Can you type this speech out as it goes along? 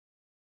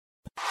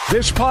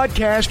This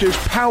podcast is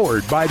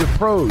powered by the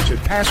pros at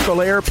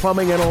Paschal Air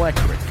Plumbing and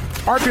Electric.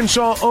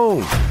 Arkansas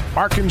owned,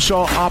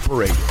 Arkansas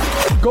operated.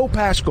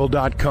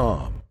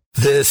 GoPaschal.com.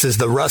 This is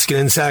the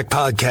Ruscin and Sack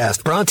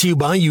podcast, brought to you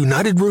by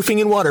United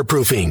Roofing and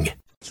Waterproofing.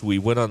 We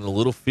went on a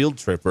little field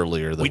trip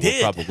earlier that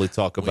we'll probably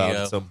talk about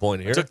at some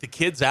point here. Took the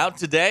kids out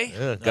today.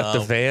 Yeah, got the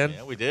van.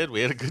 Yeah, we did.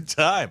 We had a good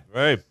time.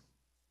 Right.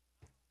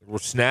 There were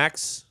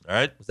snacks. All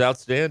right. It was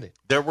outstanding.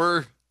 There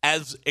were,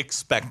 as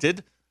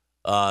expected,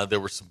 there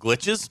were some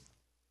glitches.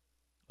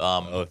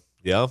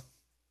 Yeah.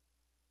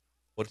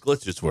 What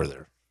glitches were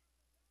there?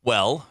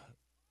 Well,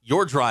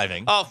 you're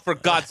driving. Oh, for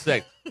God's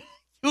sake.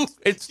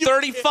 It's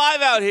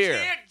 35 out here. You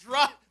can't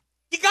drive.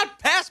 You got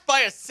passed by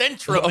a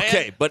Sentra, man.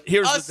 Okay, but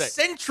here's the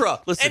thing. A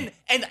Sentra. Listen.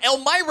 And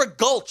Elmira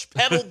Gulch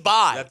pedaled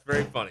by. That's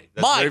very funny.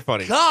 That's very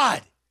funny.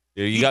 God.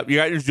 You got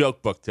your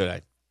joke book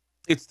today.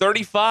 It's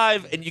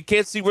 35, and you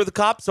can't see where the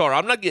cops are.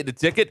 I'm not getting a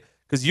ticket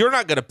because you're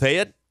not going to pay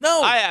it.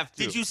 No. I have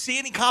to. Did you see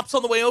any cops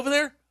on the way over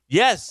there?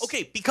 Yes.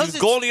 Okay, because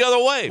it's going the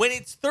other way. When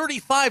it's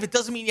 35, it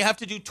doesn't mean you have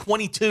to do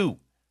 22.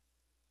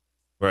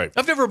 Right.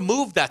 I've never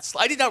moved that.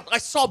 I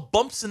saw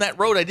bumps in that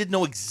road I didn't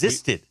know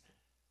existed.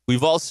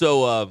 We've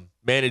also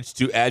managed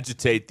to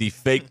agitate the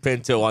fake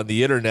Pinto on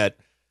the internet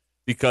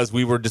because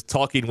we were just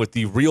talking with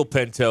the real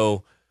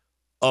Pinto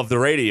of the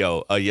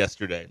radio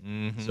yesterday.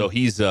 Mm-hmm. So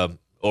he's,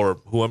 or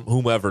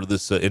whomever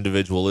this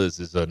individual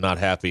is not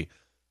happy.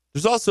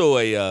 There's also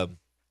you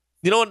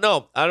know what?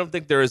 No, I don't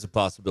think there is a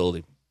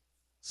possibility.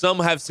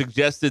 Some have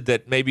suggested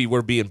that maybe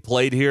we're being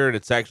played here and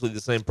it's actually the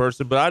same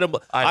person,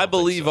 but I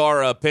believe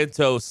our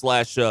Pinto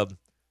slash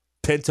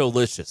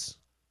Pintolicious.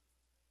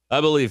 I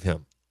believe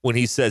him when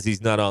he says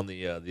he's not on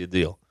the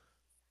deal.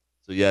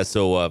 So yeah,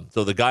 so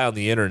the guy on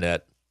the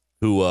internet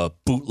who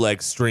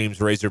bootleg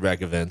streams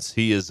Razorback events,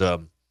 he's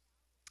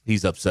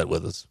upset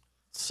with us.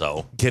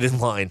 So get in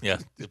line. Yeah.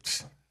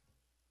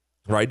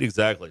 Right,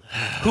 exactly.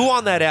 Who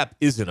on that app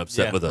isn't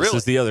upset with us really?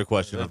 Is the other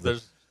question.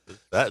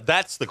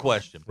 That's the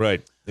question.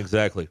 Right,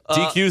 exactly.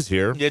 DQ's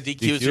here. Yeah,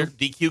 DQ's here.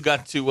 DQ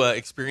got to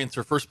experience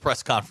her first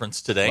press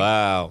conference today.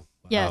 Wow.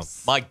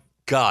 Yes. My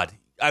God.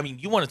 I mean,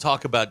 you want to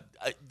talk about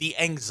the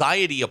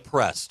anxiety of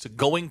press to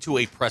going to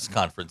a press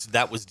conference.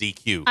 That was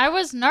DQ. I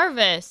was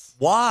nervous.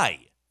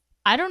 Why?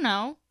 I don't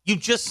know. You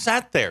just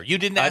sat there. You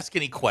didn't ask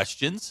any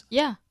questions.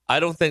 Yeah. I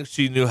don't think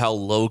she knew how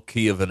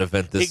low-key of an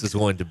event this is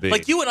going to be.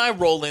 Like, you and I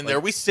roll in there.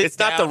 We sit It's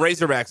not down. the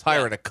Razorbacks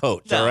hiring a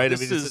coach, No, all right?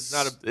 it's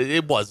not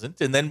it wasn't.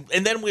 And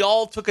then we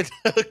all took a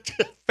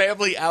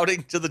family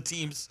outing to the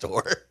team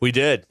store. We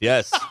did,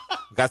 yes.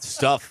 We got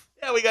stuff.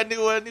 Yeah, we got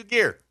new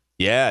gear.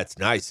 Yeah, it's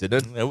nice,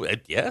 isn't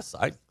it? Yes,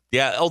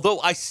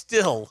 although I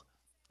still,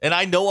 and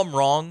I know I'm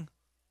wrong,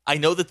 I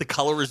know that the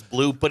color is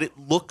blue, but it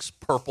looks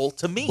purple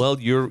to me. Well,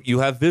 you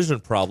have vision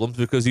problems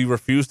because you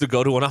refuse to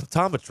go to an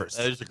optometrist.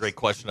 There's a great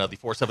question out of the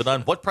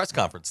 479. What press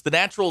conference? The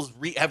Naturals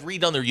have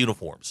redone their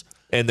uniforms.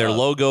 And their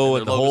logo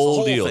and the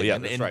whole deal. Thing. Yeah,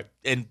 that's right.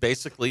 And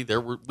basically,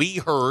 we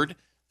heard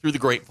through the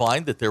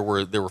grapevine that there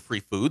were free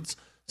foods.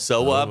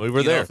 So we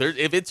were there.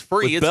 If it's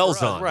free, with it's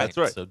bells on. Right. That's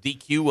right. So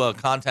DQ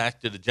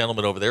contacted a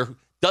gentleman over there who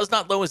does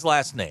not know his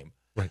last name.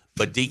 Right.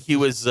 But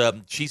DQ is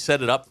she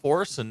set it up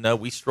for us, and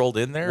we strolled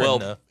in there.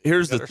 Well, and,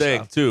 here's the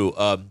thing, too.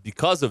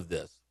 Because of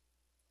this,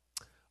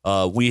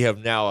 we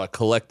have now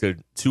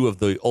collected 2 of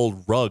the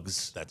old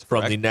rugs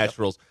from the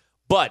Naturals. Yep.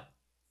 But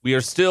we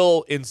are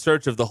still in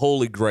search of the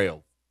Holy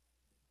Grail.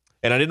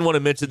 And I didn't want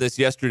to mention this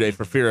yesterday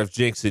for fear of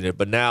jinxing it,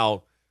 but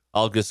now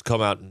I'll just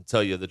come out and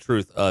tell you the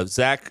truth.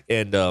 Zach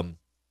and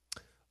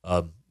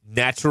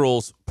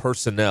Naturals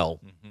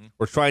personnel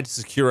were trying to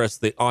secure us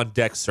the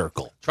on-deck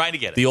circle. Trying to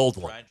get it. The old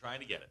one.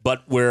 Trying to get it.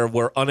 But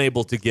we're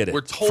unable to get it.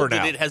 We're told for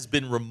that now. it has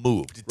been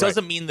removed. It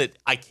doesn't mean that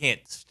I can't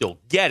still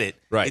get it.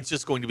 Right. It's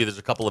just going to be there's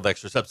a couple of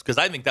extra steps because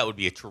I think that would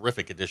be a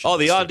terrific addition. Oh, to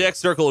the on-deck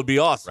circle would be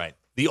awesome. Right.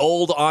 The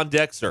old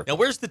on-deck circle. Now,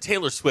 where's the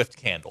Taylor Swift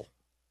candle?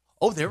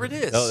 Oh, there it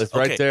is. Oh, it's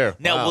right there.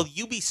 Now, Wow. will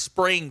you be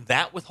spraying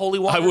that with holy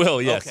water? I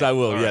will, yes, Okay. I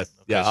will, All right. yes.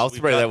 Okay, Yeah, so I'll we've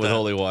spray got that with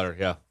holy water,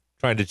 yeah.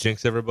 Trying to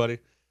jinx everybody.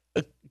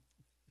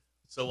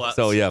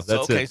 So yeah,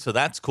 that's okay, it. so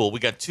that's cool.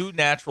 We got 2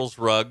 Naturals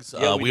rugs.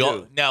 Yeah, we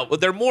do. Now, Well,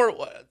 they're more,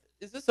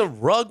 is this a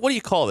rug? What do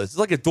you call this? It's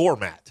like a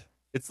doormat.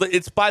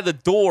 It's by the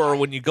door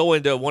when you go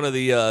into one of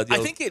the... I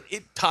think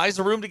it ties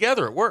the room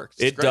together. It works.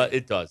 It does.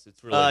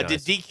 It's really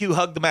nice. Did DQ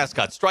hug the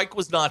mascot? Strike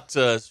was not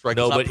Strike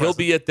No, was not but he'll present.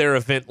 be at their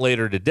event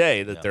later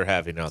today that they're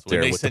having out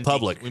there with the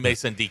public. We may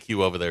send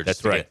DQ over there.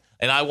 That's right.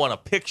 And I want a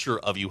picture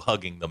of you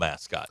hugging the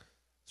mascot.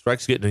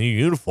 Strike's getting a new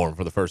uniform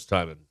for the first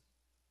time in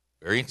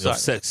Very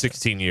exciting.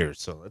 16 years,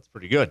 so that's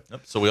pretty good.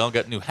 Yep. So we all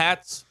got new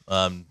hats.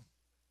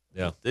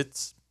 Yeah. It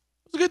was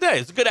a good day.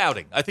 It's a good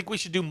outing. I think we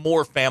should do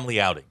more family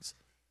outings.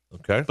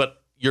 Okay.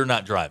 But you're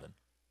not driving.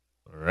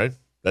 All right.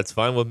 That's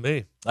fine with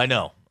me. I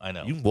know.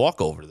 You can walk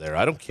over there.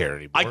 I don't care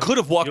anymore. I could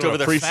have walked over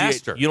there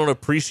faster. You don't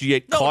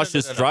appreciate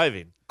cautious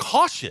driving.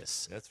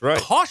 Cautious. That's right.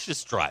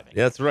 Cautious driving.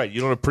 Yeah, that's right.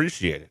 You don't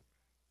appreciate it.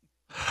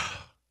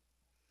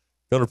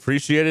 Don't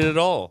appreciate it at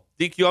all.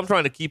 DQ, I'm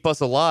trying to keep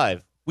us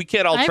alive. We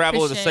can't all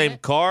travel in the same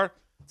car.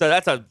 So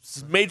that's a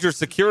major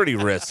security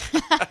risk.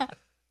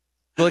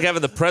 like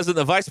having the president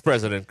and the vice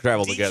president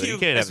travel together. You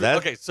can't have that.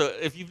 Okay, so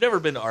if you've never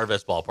been to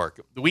Arvest Ballpark,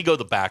 we go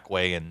the back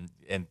way and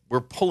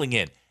we're pulling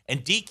in.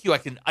 And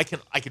DQ, I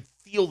can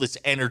feel this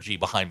energy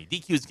behind me.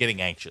 DQ is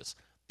getting anxious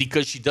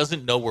because she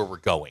doesn't know where we're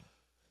going.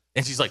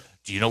 And she's like,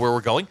 do you know where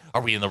we're going?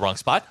 Are we in the wrong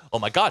spot? Oh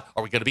my God,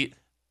 are we going to be?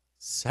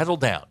 Settle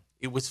down.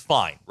 It was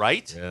fine,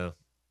 right? Yeah.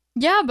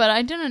 Yeah, but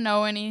I didn't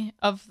know any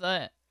of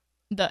the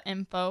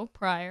info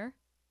prior.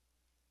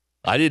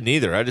 I didn't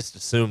either. I just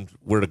assumed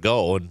where to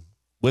go and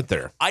went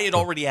there. I had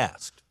already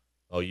asked.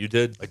 Oh, you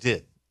did? I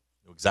did.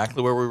 Knew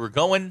exactly where we were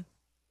going.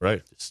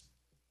 Right. Just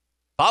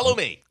follow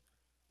me.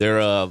 They're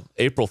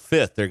April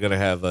 5th. They're going to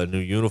have new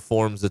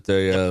uniforms that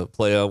they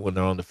play on when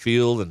they're on the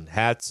field and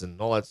hats and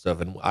all that stuff.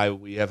 And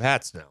we have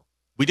hats now.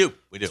 We do.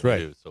 That's right.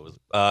 We do. So it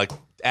was,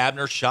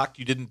 Abner, shocked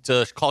you didn't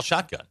call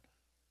shotgun.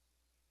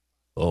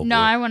 Oh, No, boy.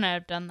 I wouldn't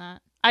have done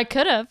that. I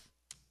could have,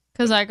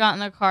 because I got in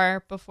the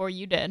car before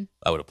you did.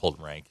 I would have pulled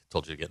rank.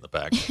 Told you to get in the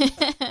back.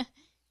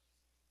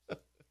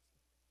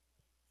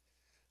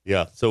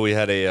 Yeah. So we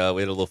had a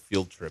little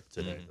field trip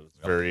today. It was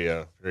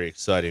very very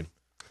exciting.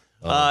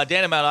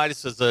 Dan in Mount Ida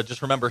says,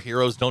 just remember,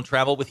 heroes don't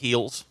travel with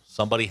heels.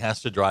 Somebody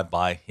has to drive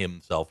by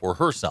himself or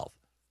herself.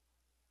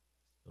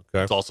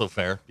 Okay. It's also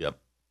fair. Yep.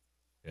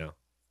 Yeah.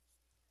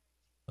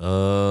 Yeah.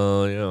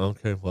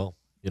 Okay. Well,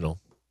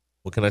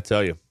 what can I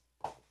tell you?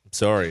 I'm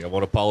sorry. I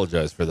want to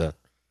apologize for that.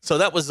 So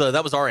that was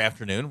our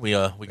afternoon. We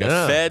got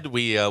fed.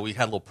 We had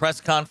a little press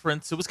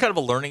conference. It was kind of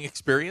a learning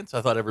experience. I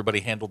thought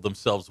everybody handled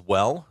themselves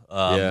well.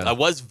 Yeah. I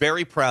was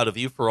very proud of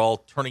you for all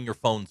turning your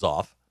phones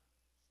off.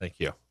 Thank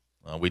you.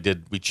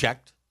 We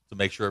checked to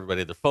make sure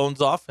everybody had their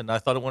phones off, and I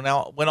thought it went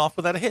off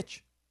without a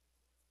hitch.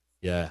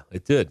 Yeah,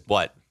 it did.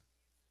 What?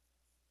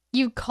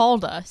 You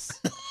called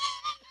us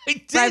I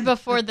did. right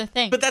before the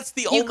thing. But that's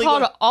the you only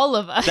called way. all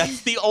of us.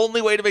 That's the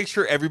only way to make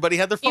sure everybody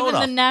had their phone Even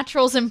off. the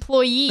Naturals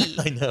employee.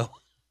 I know.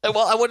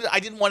 Well, I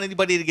didn't want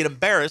anybody to get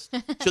embarrassed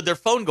should their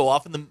phone go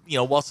off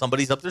while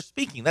somebody's up there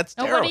speaking. That's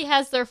Nobody terrible.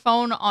 has their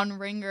phone on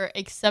ringer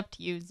except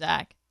you,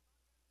 Zach.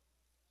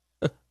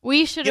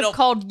 We should have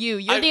called you.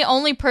 You're the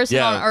only person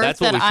Yeah, on earth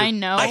that's what that we should- I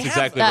know that's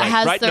exactly that right.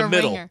 has Right in their the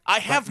middle. ringer. I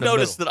have Right in the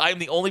noticed that I'm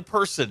the only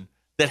person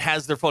that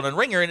has their phone on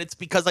ringer, and it's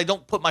because I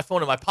don't put my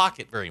phone in my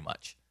pocket very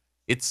much.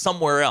 It's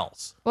somewhere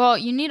else. Well,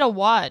 you need a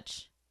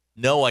watch.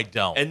 No, I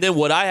don't. And then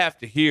what I have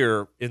to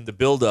hear in the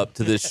build-up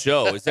to this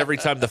show is every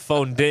time the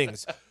phone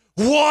dings,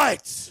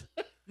 what?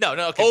 no.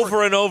 Okay,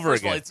 Over and over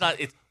first of all, again. it's not.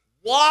 It's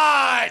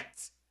what?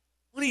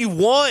 What do you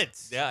want?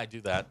 Yeah, I do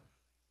that.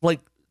 Like,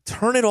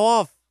 turn it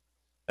off.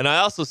 And I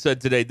also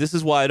said today, this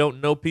is why I don't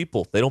know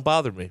people. They don't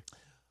bother me.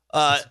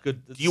 Do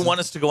you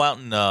want us to go out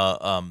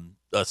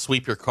and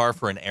sweep your car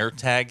for an air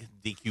tag?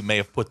 DQ may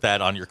have put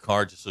that on your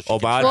car just so she can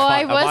my- Well,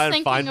 Am I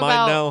on Find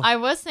Mine now? I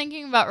was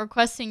thinking about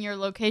requesting your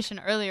location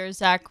earlier,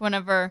 Zach.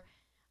 Whenever,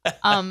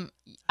 I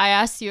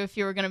asked you if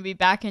you were going to be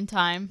back in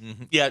time,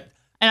 Mhm. Yeah,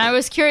 and I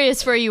was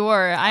curious where you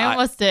were. I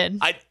almost did.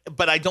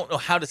 but I don't know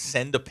how to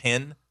send a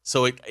pin,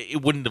 so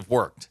it wouldn't have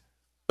worked.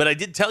 But I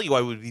did tell you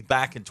I would be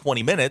back in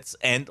 20 minutes,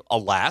 and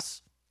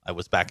alas, I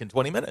was back in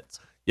 20 minutes.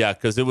 Yeah,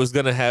 because it was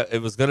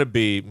gonna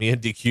be me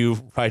and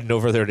DQ riding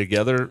over there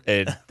together,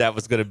 and that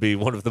was gonna be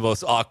one of the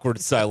most awkward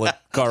silent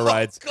car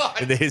rides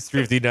God. in the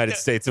history of the United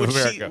States of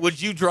America.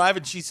 Would you drive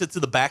and she sits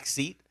in the back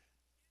seat?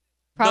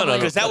 Probably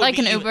because that would like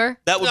be an even- Uber.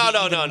 That would No. be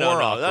even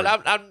more awkward.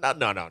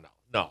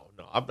 No.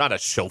 I'm not a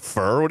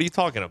chauffeur. What are you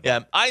talking about? Yeah,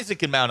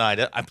 Isaac in Mount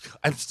Ida.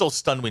 I'm still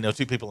stunned. We know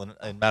two people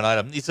in Mount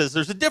Ida. He says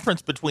there's a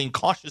difference between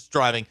cautious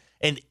driving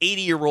and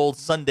 80-year-old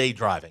Sunday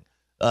driving.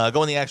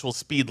 Going the actual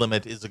speed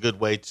limit is a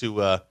good way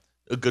to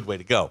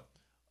go.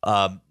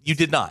 You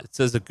did not. It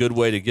says a good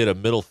way to get a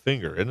middle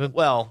finger, isn't it?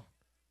 Well,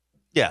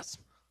 yes.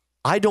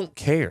 I don't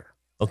care.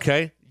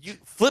 Okay, you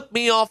flip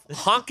me off,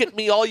 honk at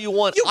me all you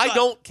want. I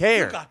don't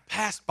care. You got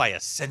passed by a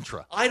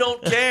Sentra. I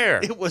don't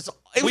care.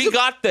 We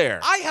got there.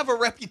 I have a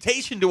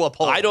reputation to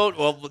uphold. I don't.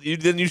 Well,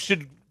 then you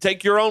should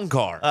take your own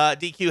car.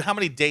 DQ, how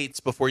many dates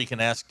before you can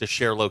ask to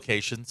share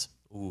locations?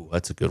 Ooh,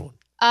 that's a good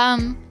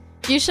one.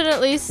 You should at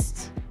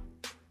least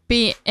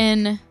be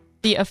in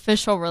the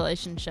official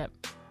relationship.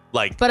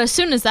 But as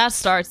soon as that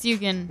starts, you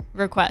can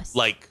request.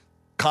 Like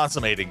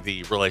consummating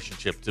the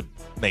relationship to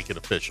make it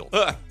official.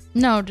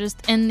 No,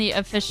 just in the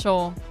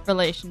official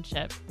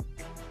relationship.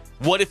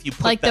 What if you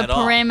put Like the that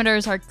on?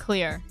 parameters are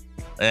clear.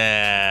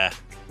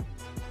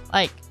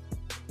 Like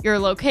your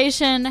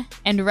location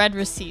and red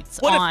receipts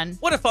on.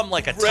 What if I'm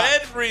like a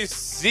Red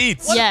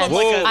receipts. What if Yes, I'm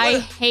like a- I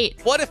what-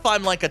 hate. What if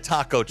I'm like a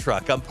taco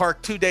truck? I'm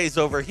parked 2 days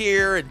over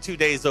here and 2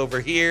 days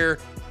over here,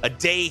 a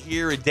day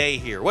here, a day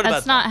here. What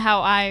That's about not how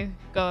I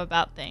go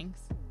about things.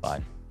 that?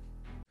 Fine.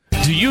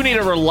 Do you need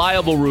a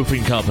reliable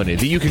roofing company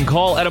that you can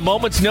call at a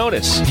moment's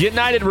notice?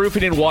 United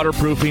Roofing and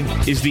Waterproofing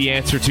is the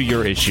answer to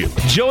your issue.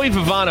 Joey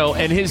Vivano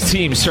and his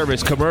team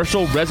service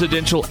commercial,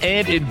 residential,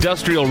 and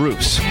industrial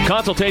roofs.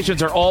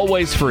 Consultations are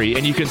always free,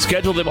 and you can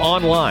schedule them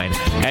online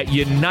at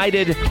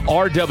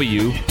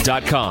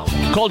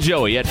unitedrw.com. Call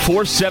Joey at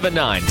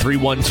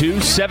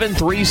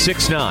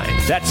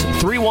 479-312-7369. That's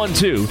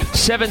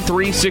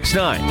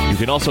 312-7369. You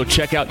can also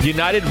check out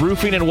United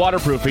Roofing and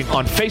Waterproofing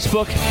on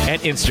Facebook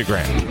and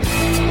Instagram.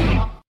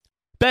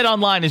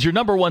 BetOnline is your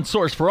number one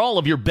source for all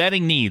of your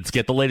betting needs.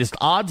 Get the latest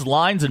odds,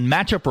 lines, and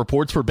matchup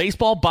reports for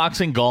baseball,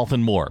 boxing, golf,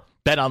 and more.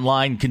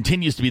 BetOnline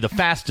continues to be the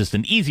fastest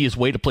and easiest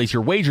way to place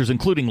your wagers,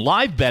 including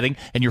live betting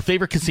and your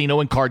favorite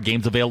casino and card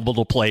games available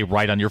to play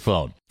right on your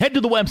phone. Head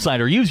to the website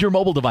or use your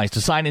mobile device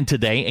to sign in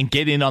today and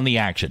get in on the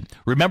action.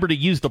 Remember to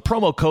use the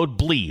promo code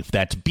BLEAV,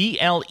 that's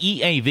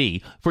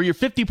BLEAV, for your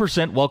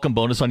 50% welcome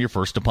bonus on your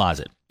first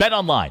deposit.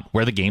 BetOnline,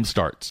 where the game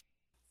starts.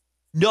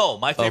 No,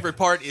 my favorite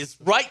part is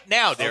right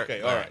now, Derek.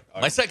 Okay, all right.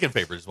 My second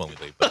favorite is when we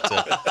leave.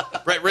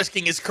 But Brett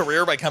risking his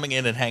career by coming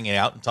in and hanging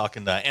out and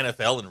talking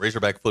NFL and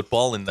Razorback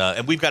football,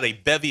 and we've got a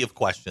bevy of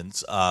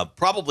questions,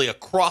 probably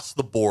across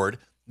the board,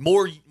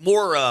 more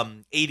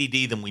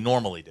ADD than we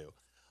normally do.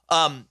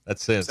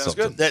 That's saying Sounds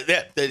something.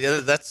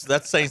 good.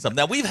 That's saying something.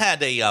 Now we've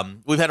had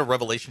a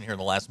revelation here in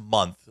the last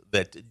month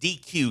that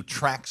DQ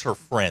tracks her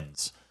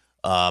friends.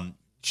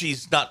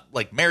 She's not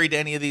like married to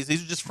any of these.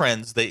 These are just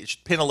friends. They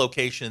pin a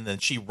location, and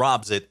she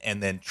robs it,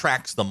 and then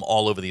tracks them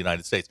all over the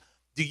United States.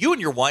 Do you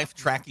and your wife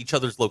track each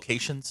other's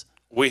locations?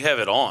 We have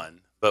it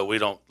on, but we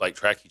don't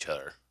track each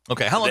other.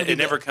 Okay, how long? It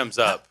never comes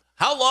up.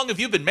 How long have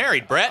you been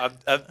married, Brett?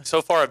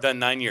 So far, I've done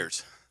 9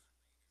 years.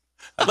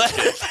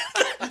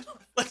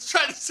 Let's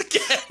try this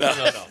again.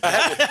 No.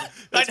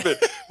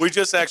 We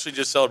just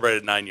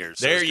celebrated 9 years.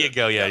 So there you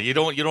go. Yeah, you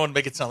don't want to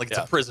make it sound like it's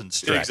a prison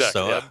stretch.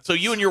 Exactly, So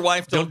you and your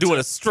wife Don't do it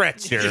a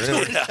stretch here.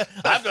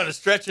 I've done a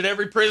stretch at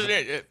every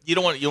prison. You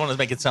don't want to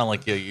make it sound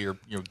like you're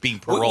being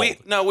paroled.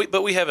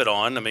 But we have it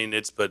on. I mean,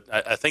 but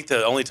I think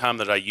the only time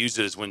that I use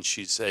it is when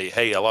she say,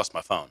 "Hey, I lost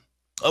my phone."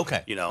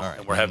 Okay. All right.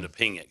 And we're Mm-hmm. having to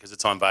ping it because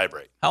it's on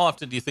vibrate. How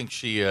often do you think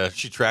she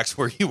tracks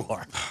where you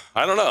are?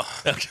 I don't know.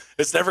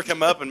 It's never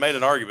come up and made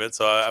an argument,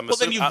 so I'm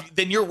assuming. Well,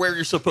 then you're where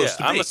you're supposed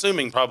to be. I'm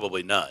assuming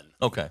probably none.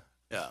 Okay.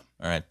 Yeah.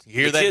 All right. You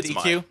hear The that, kids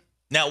DQ?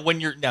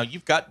 might.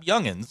 You've got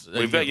youngins.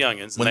 We've got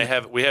youngins,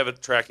 and we have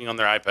it tracking on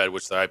their iPad,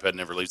 which the iPad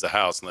never leaves the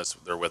house unless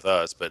they're with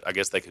us. But I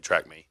guess they could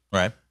track me.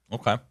 Right.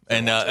 Okay.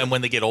 And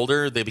when they get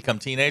older, they become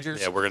teenagers.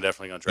 Yeah, we're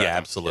definitely going to track. Yeah, them.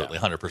 absolutely,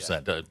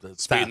 100%.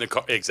 Speed in the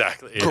car,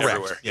 exactly. Correct.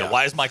 Everywhere. Yeah.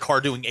 Why is my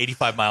car doing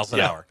 85 miles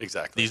an hour?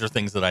 Exactly. These are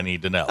things that I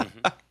need to know.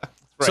 Right.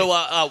 So,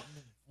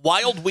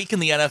 wild week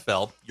in the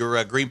NFL.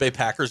 Your Green Bay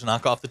Packers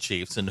knock off the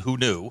Chiefs, and who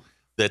knew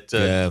that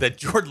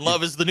Jordan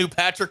Love is the new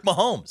Patrick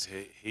Mahomes?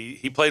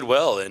 He played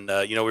well, and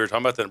we were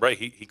talking about that in the break.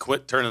 He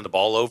quit turning the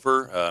ball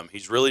over.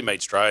 He's really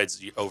made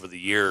strides over the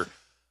year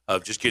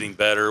of just getting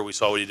better. We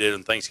saw what he did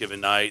on Thanksgiving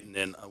night, and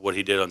then what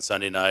he did on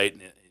Sunday night,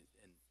 and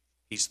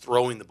he's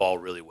throwing the ball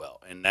really well.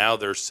 And now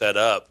they're set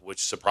up, which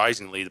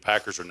surprisingly, the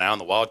Packers are now in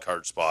the wild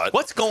card spot.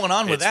 What's going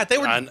on with that? They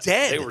were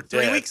dead. They were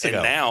 3 weeks ago.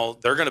 And now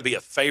they're going to be a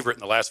favorite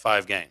in the last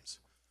 5 games.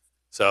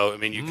 So, I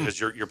mean, because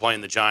you're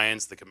playing the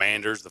Giants, the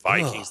Commanders, the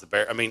Vikings, the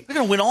Bears. I mean, they're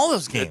going to win all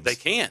those games. They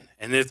can.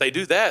 And if they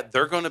do that,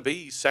 they're going to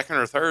be second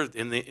or third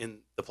in the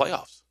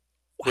playoffs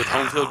with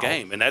home field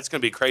game. And that's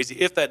going to be crazy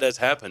if that does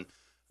happen.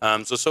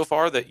 So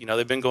far that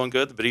they've been going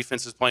good. The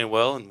defense is playing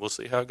well, and we'll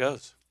see how it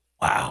goes.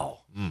 Wow,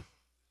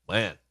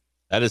 Man,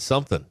 that is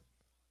something.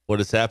 What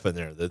has happened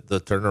there?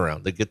 The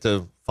turnaround. They get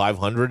to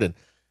 500, and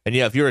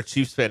if you're a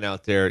Chiefs fan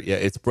out there,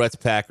 it's Brett's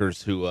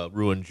Packers who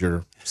ruined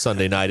your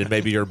Sunday night and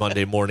maybe your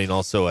Monday morning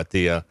also at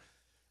the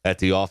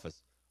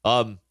office.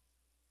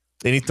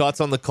 Any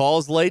thoughts on the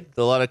calls late?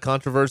 A lot of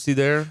controversy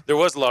there. There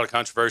was a lot of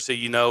controversy.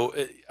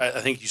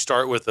 I think you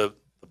start with the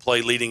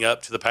play leading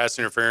up to the pass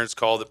interference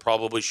call that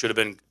probably should have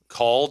been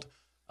called.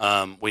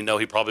 We know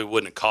he probably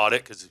wouldn't have caught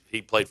it because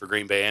he played for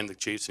Green Bay and the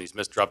Chiefs, and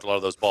he's dropped a lot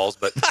of those balls.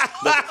 But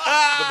the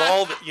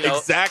ball,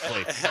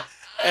 exactly.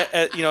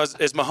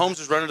 As Mahomes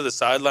is running to the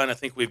sideline, I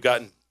think we've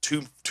gotten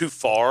too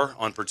far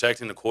on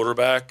protecting the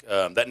quarterback.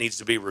 That needs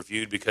to be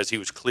reviewed because he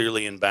was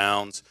clearly in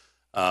bounds.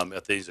 I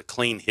think he's a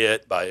clean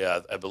hit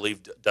by, I believe,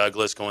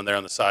 Douglas going there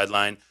on the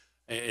sideline.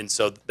 And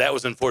so that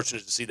was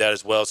unfortunate to see that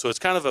as well. So it's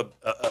kind of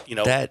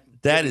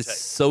that is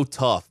so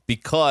tough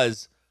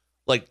because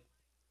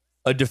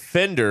a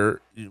defender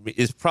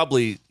is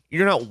probably,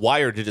 you're not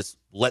wired to just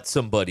let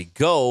somebody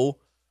go,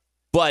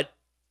 but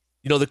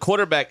the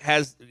quarterback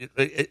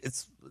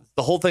it's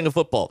the whole thing of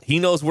football. He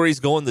knows where he's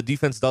going. The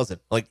defense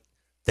doesn't.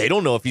 They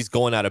don't know if he's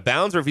going out of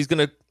bounds or if he's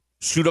going to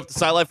shoot up the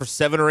sideline for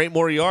 7 or 8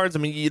 more yards. I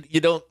mean, you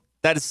don't.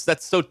 That's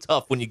so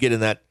tough when you get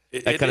in that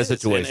kind of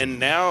situation. And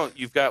now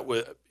you've got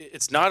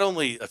it's not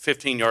only a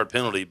 15-yard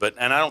penalty,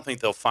 and I don't think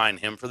they'll fine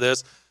him for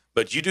this.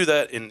 But you do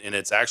that, and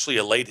it's actually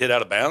a late hit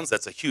out of bounds.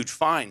 That's a huge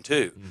fine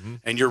too. Mm-hmm.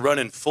 And you're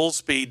running full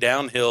speed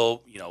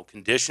downhill.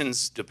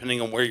 Conditions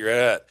depending on where you're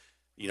at.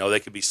 They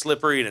could be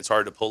slippery, and it's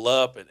hard to pull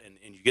up, and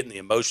you get in the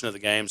emotion of the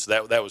game.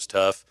 So that was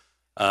tough.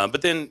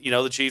 But then,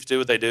 the Chiefs do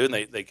what they do, and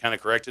they kind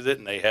of corrected it,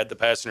 and they had the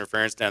pass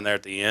interference down there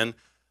at the end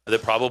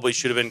that probably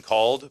should have been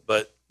called,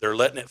 but they're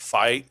letting it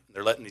fight.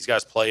 They're letting these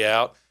guys play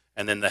out.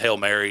 And then the Hail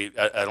Mary,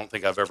 I don't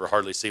think I've ever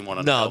hardly seen one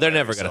on the Hail they're Mary,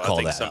 never going to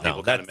call that. Some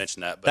people kind of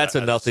mention that. But that's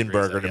a nothing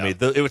burger to me.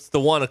 It was the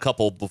one a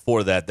couple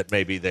before that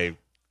maybe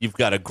you've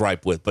got a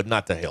gripe with, but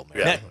not the Hail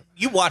Mary. Yeah. Now,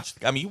 you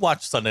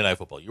watched Sunday Night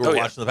Football. You were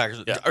watching the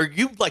Packers. Yeah. Are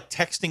you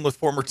texting with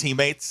former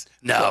teammates?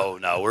 No.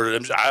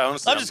 I'm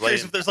just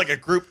curious if there's a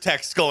group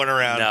text going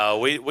around. No,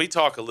 we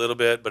talk a little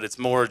bit, but it's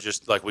more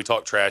just we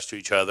talk trash to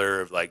each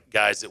other of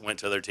guys that went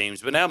to other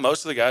teams. But now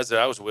most of the guys that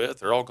I was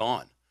with are all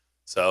gone.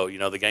 So,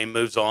 the game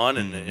moves on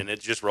and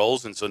it just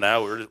rolls. And so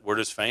now we're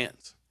just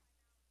fans.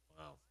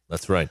 Wow.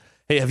 That's right.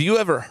 Hey, have you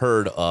ever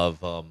heard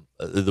of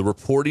the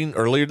reporting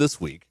earlier this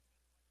week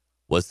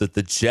was that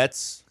the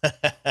Jets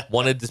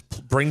wanted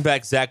to bring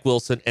back Zach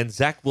Wilson, and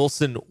Zach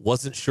Wilson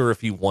wasn't sure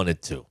if he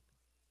wanted to.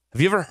 Have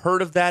you ever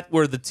heard of that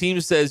where the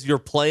team says you're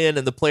playing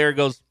and the player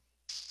goes,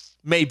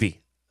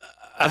 maybe?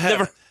 I've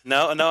never.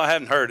 No, I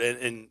haven't heard.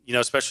 And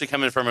especially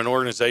coming from an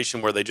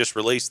organization where they just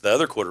released the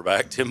other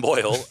quarterback, Tim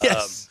Boyle.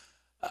 Yes.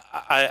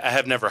 I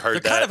have never heard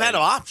that. They're kind of out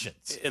of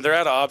options. And they're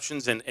out of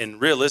options, and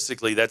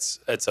realistically, that's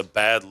a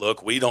bad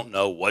look. We don't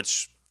know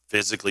what's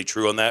physically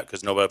true on that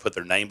because nobody put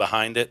their name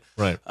behind it.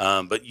 Right.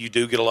 But you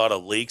do get a lot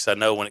of leaks. I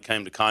know when it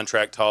came to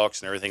contract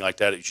talks and everything like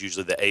that, it's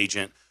usually the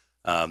agent.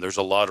 There's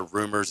a lot of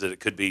rumors that it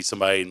could be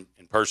somebody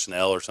in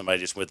personnel or somebody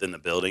just within the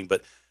building.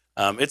 But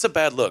it's a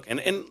bad look. And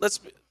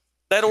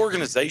that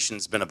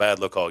organization's been a bad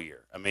look all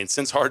year. I mean,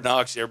 since Hard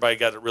Knocks, everybody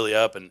got it really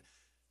up, and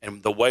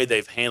the way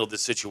they've handled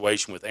this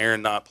situation with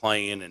Aaron not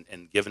playing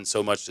and giving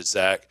so much to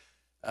Zach,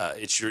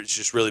 it's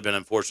just really been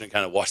unfortunate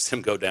kind of watch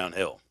them go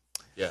downhill.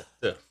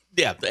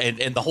 Yeah,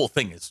 and the whole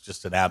thing is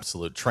just an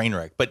absolute train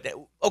wreck. But,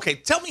 okay,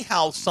 tell me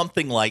how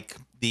something like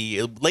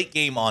the late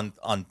game on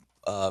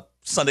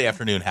Sunday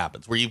afternoon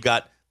happens, where you've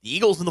got the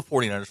Eagles and the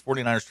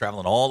 49ers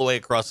traveling all the way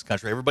across the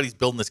country. Everybody's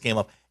building this game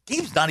up.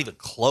 Game's not even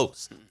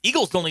close.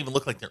 Eagles don't even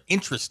look like they're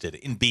interested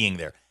in being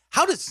there.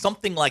 How does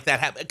something like that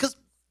happen? Because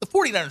the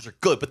 49ers are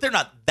good, but they're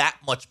not that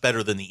much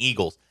better than the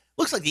Eagles.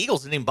 Looks like the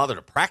Eagles didn't even bother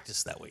to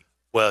practice that week.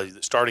 Well,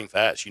 starting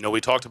fast.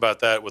 We talked about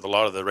that with a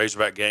lot of the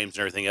Razorback games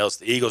and everything else.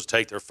 The Eagles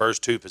take their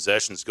first two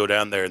possessions, go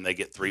down there, and they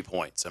get 3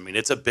 points. I mean,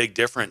 it's a big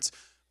difference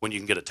when you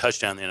can get a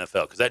touchdown in the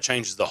NFL because that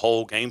changes the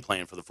whole game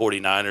plan for the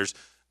 49ers.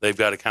 They've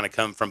got to kind of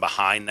come from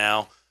behind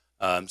now.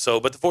 But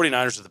the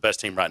 49ers are the best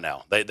team right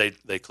now.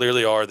 They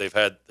clearly are. They've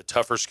had the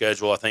tougher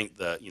schedule. I think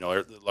there's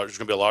going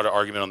to be a lot of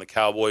argument on the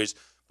Cowboys.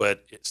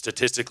 But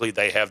statistically,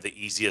 they've had the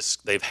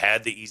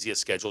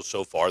easiest schedule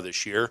so far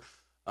this year.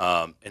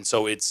 And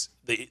so it's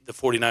the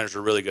 49ers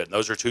are really good. And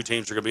those are two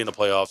teams that are going to be in the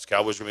playoffs.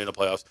 Cowboys are going to be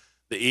in the playoffs.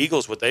 The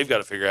Eagles, what they've got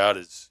to figure out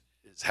is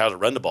how to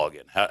run the ball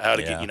again, how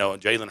to get,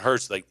 Jalen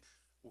Hurts, they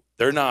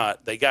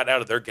got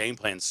out of their game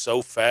plan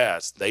so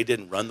fast. They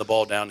didn't run the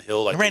ball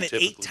downhill like they ran it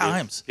 8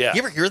 times. Yeah. You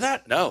ever hear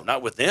that? No,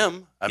 not with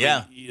them. I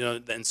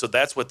mean, and so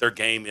that's what their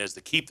game is,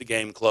 to keep the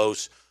game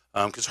close.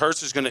 Because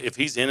Hurts is going to, if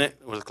he's in it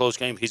with a close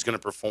game, he's going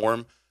to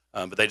perform.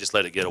 But they just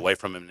let it get away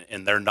from him,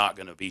 and they're not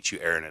going to beat you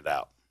airing it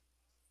out.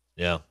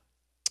 Yeah.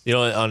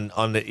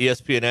 On the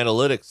ESPN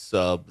analytics,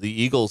 the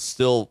Eagles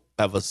still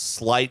have a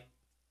slight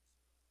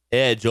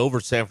edge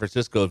over San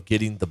Francisco of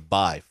getting the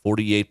bye,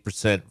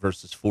 48%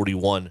 versus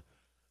 41%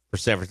 for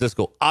San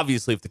Francisco.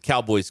 Obviously, if the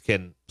Cowboys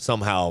can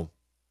somehow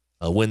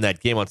win that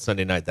game on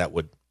Sunday night, that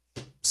would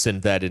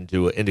send that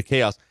into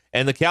chaos.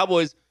 And the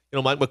Cowboys,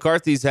 Mike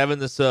McCarthy's having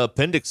this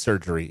appendix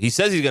surgery. He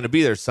says he's going to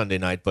be there Sunday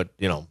night, but,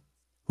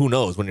 who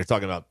knows when you're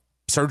talking about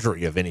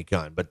surgery of any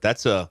kind. But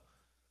that's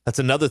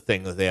another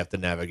thing that they have to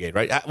navigate,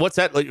 right? What's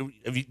that? Did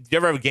you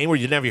ever have a game where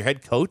you didn't have your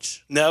head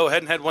coach? No, I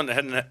hadn't had one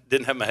that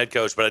didn't have my head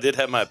coach, but I did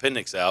have my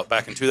appendix out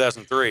back in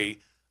 2003.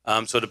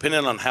 So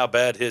depending on how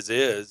bad his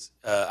is,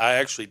 I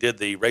actually did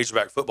the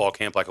Razorback football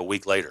camp like a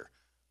week later.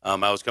 I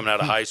was coming out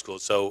of high school,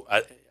 so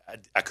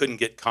I couldn't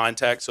get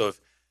contact. So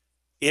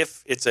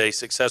if it's a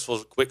successful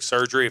quick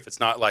surgery, if it's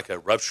not like a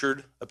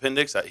ruptured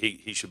appendix,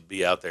 he should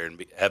be out there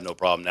and have no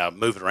problem. Now,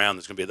 moving around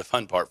is going to be the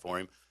fun part for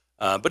him.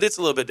 But it's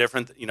a little bit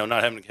different,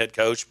 not having a head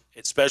coach,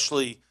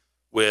 especially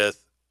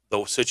with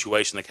the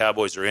situation the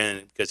Cowboys are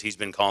in, because he's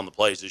been calling the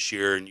plays this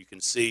year, and you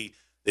can see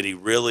that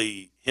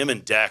him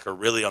and Dak are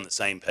really on the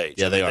same page.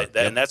 Yeah, they are.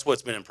 And that's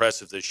what's been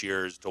impressive this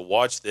year is to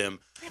watch them.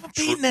 They haven't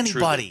beaten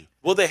anybody.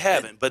 Well, they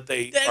haven't, but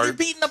they didn't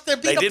beat up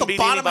the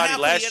bottom half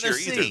last of the year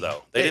NFC. either,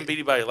 though. They didn't beat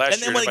anybody last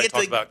year. And then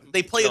when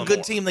they play a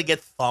good team, they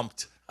get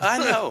thumped. I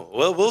know.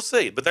 Well, we'll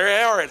see. But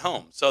they are at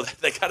home, so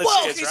they got a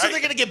chance, right? So they're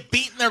going to get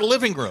beat in their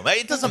living room.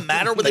 It doesn't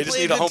matter when they just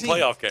play need a home team.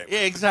 playoff game. Yeah,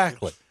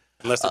 exactly.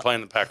 Unless they're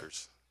playing the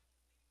Packers.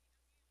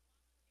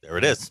 There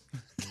it is.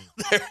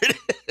 There it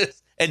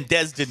is. And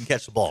Dez didn't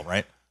catch the ball,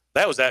 right?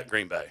 That was at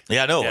Green Bay.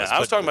 Yeah, I know. Yeah, I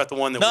was talking about the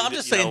one that. No, I'm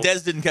just saying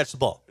Dez didn't catch the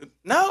ball.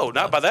 No,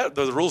 not by that.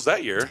 The rules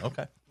that year.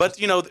 Okay. But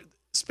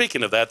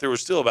speaking of that, there was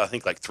still about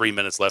 3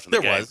 minutes left in the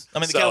game. There was. I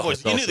mean, the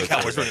Cowboys. You knew the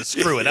Cowboys were going to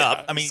screw it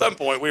up. I mean, at some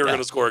point we were going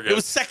to score again. It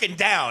was second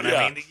down.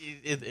 Yeah. I mean,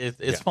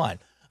 it's fine.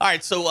 All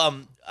right,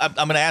 so I'm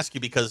going to ask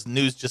you because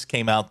news just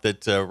came out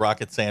that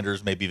Rocket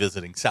Sanders may be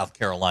visiting South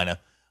Carolina.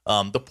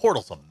 The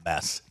portal's a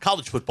mess.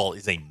 College football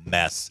is a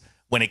mess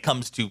when it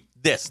comes to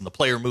this and the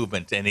player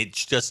movement, and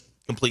it's just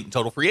complete and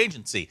total free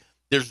agency.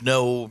 There's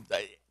no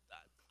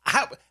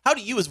how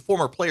do you as a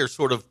former player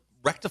sort of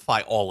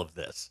rectify all of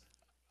this?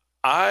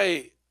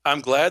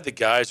 I'm glad the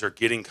guys are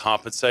getting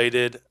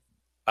compensated.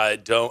 I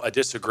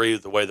disagree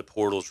with the way the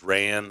portals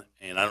ran,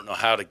 and I don't know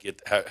how to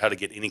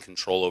get any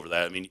control over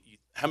that. I mean,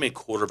 how many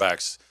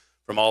quarterbacks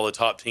from all the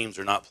top teams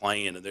are not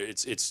playing? And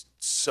it's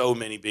so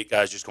many big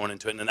guys just going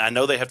into it. And I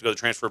know they have to go to the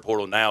transfer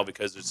portal now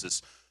because it's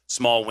this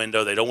small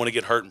window. They don't want to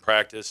get hurt in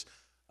practice.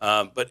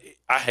 But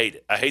I hate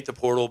it. I hate the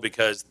portal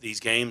because these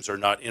games are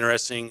not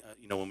interesting.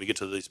 When we get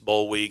to these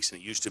bowl weeks, and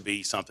it used to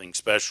be something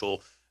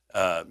special.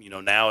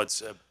 Now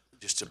it's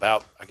just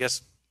about, I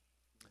guess,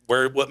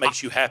 what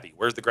makes you happy.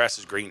 Where's the grass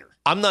is greener.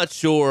 I'm not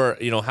sure,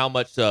 how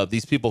much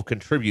these people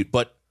contribute,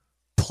 but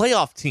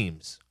playoff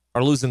teams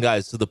are losing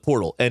guys to the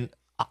portal. And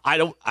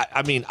I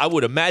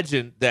would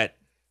imagine that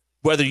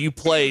whether you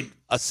played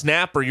a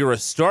snap or you're a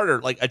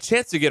starter, like a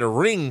chance to get a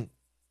ring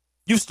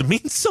used to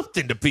mean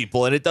something to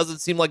people, and it doesn't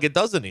seem like it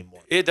does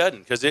anymore. It doesn't,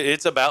 because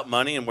it's about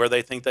money and where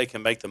they think they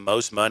can make the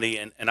most money.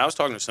 And I was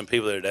talking to some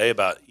people the other day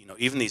about,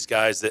 even these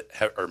guys that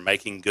are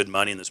making good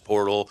money in this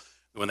portal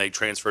when they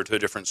transfer to a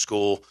different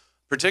school,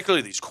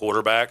 particularly these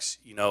quarterbacks,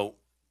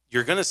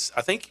 you're going to –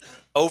 I think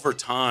over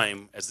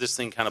time, as this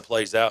thing kind of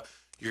plays out,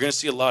 you're going to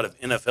see a lot of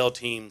NFL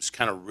teams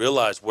kind of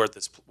realize what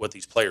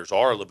these players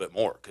are a little bit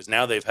more, because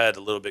now they've had a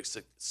little bit,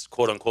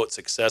 quote-unquote,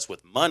 success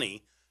with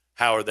money.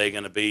 How are they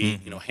going to be,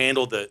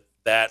 handle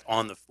that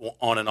on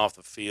and off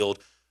the field?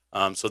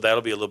 So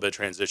that'll be a little bit of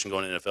transition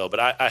going to NFL. But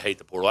I hate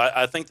the portal.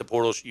 I think the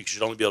portal, you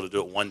should only be able to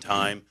do it one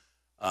time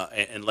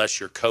unless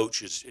your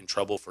coach is in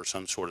trouble for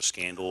some sort of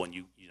scandal and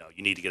you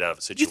need to get out of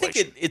a situation. Do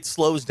you think it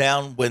slows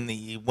down when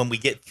we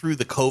get through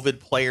the COVID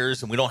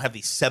players and we don't have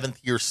these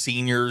seventh-year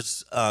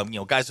seniors,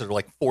 guys that are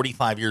like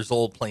 45 years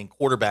old playing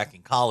quarterback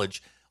in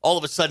college? All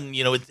of a sudden,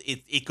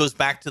 it goes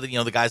back to the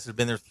guys that have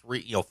been there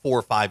 4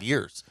 or 5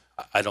 years.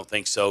 I don't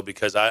think so,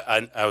 because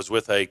I was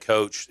with a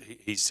coach.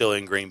 He's still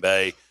in Green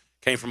Bay,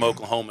 came from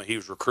Oklahoma. He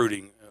was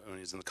recruiting when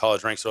he was in the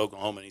college ranks of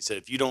Oklahoma, and he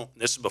said,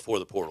 this is before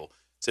the portal,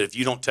 said if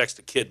you don't text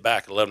a kid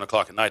back at 11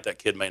 o'clock at night, that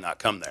kid may not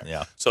come there.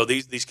 Yeah. So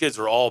these kids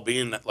are all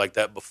being like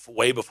that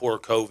way before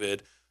COVID.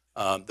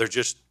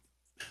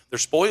 They're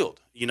spoiled,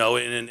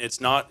 and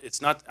it's not.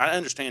 I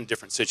understand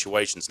different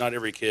situations. Not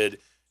every kid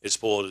is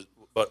spoiled,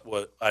 but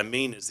what I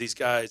mean is these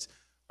guys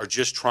are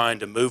just trying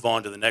to move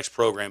on to the next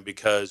program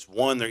because,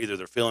 one, they're either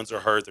their feelings are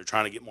hurt, they're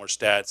trying to get more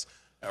stats,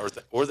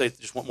 or they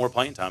just want more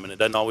playing time, and it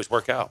doesn't always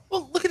work out.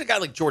 Well, look at a guy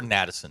like Jordan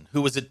Addison,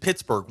 who was at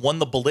Pittsburgh, won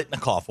the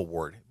Biletnikoff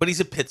Award, but he's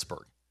at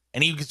Pittsburgh,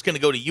 and he was going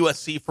to go to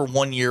USC for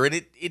 1 year, and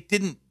it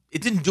didn't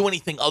do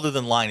anything other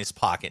than line his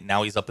pocket.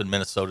 Now he's up in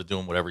Minnesota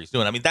doing whatever he's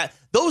doing. I mean,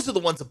 those are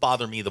the ones that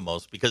bother me the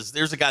most, because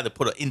there's a guy that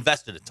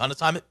invested a ton of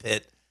time at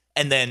Pitt,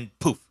 and then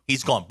poof,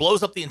 he's gone,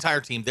 blows up the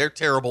entire team. They're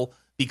terrible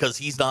because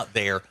he's not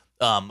there.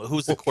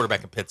 Who's the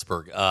quarterback in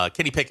Pittsburgh?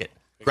 Kenny Pickett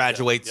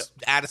graduates. Yep.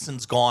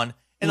 Addison's gone,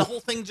 and the whole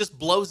thing just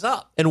blows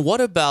up. And what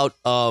about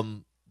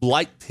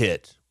like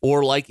Pitt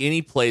or like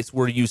any place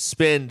where you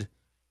spend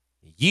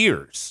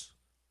years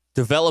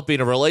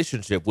developing a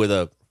relationship with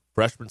a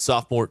freshman,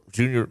 sophomore,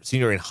 junior,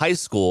 senior in high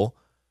school,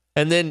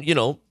 and then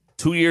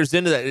 2 years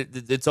into that,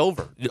 it's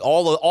over.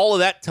 All of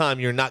that time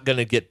you're not going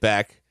to get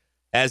back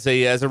as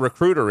a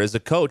recruiter, as a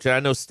coach. And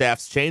I know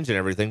staffs change and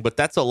everything, but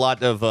that's a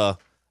lot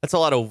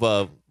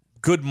of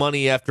good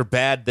money after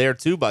bad there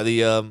too by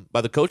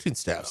the coaching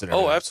staffs. And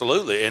oh,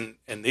 absolutely.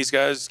 And these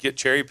guys get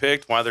cherry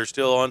picked while they're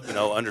still on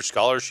under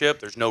scholarship.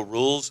 There's no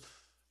rules.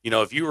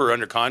 If you were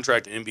under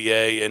contract in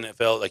NBA,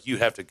 NFL, like you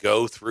have to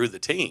go through the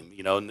team.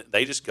 And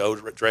they just go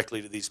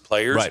directly to these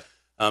players. Right.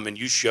 And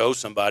you show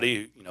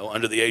somebody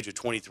under the age of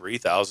 23,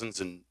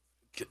 thousands and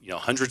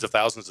hundreds of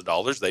thousands of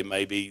dollars, they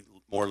may be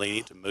more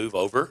lenient to move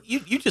over.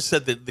 You just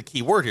said the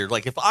key word here.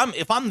 Like if I'm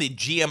the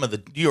GM of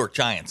the New York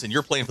Giants and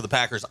you're playing for the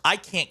Packers, I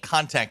can't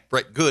contact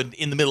Brett Goode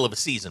in the middle of a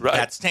season. Right.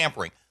 That's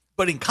tampering.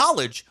 But in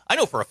college, I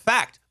know for a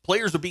fact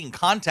players are being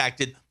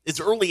contacted as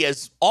early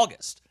as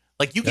August.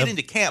 Like you get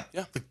into camp,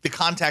 the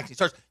contacting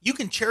starts. You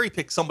can cherry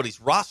pick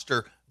somebody's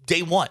roster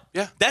day one.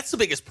 Yeah. That's the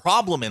biggest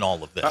problem in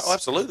all of this. Oh,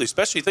 absolutely.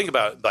 Especially think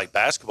about like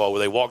basketball, where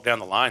they walk down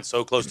the line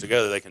so close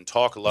together, they can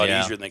talk a lot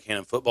easier than they can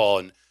in football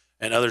and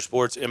other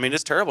sports. I mean,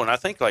 it's terrible. And I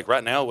think like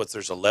right now,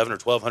 there's 11 or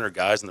 1,200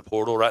 guys in the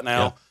portal right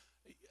now.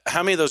 Yeah.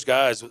 How many of those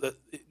guys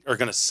are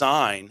going to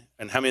sign,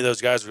 and how many of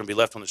those guys are going to be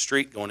left on the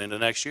street going into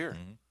next year?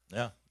 Mm-hmm.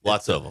 Yeah.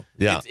 Lots of them.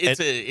 Yeah. It's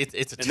a and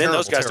terrible, then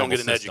those guys don't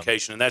get an system.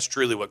 education, and that's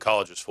truly what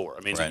college is for.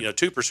 I mean,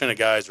 2% of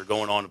guys are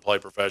going on to play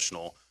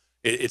professional.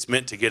 It's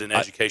meant to get an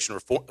education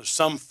or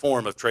some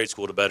form of trade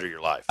school to better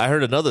your life. I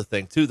heard another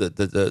thing too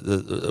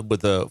that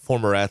with a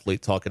former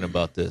athlete talking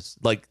about this.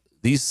 Like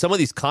some of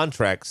these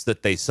contracts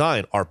that they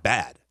sign are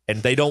bad,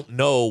 and they don't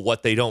know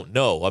what they don't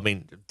know. I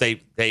mean,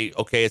 they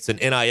it's an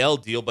NIL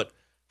deal, but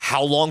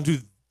how long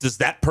does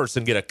that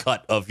person get a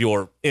cut of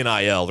your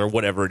NIL or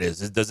whatever it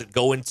is? Does it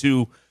go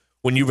into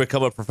when you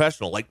become a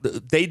professional. Like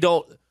they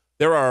don't.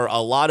 There are a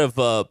lot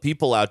of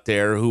people out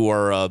there who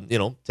are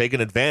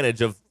taking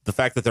advantage of the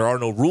fact that there are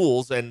no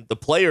rules, and the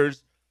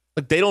players.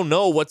 Like they don't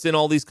know what's in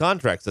all these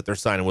contracts that they're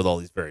signing with all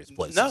these various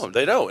places. No,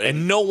 they don't,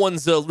 and no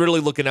one's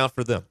really looking out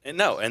for them.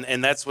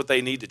 And that's what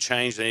they need to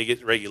change. They need to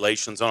get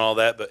regulations on all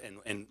that. But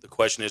and the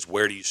question is,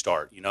 where do you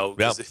start?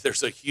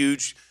 There's a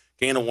huge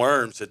can of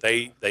worms that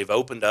they've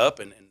opened up,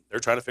 and they're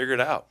trying to figure it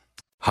out.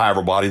 Hi,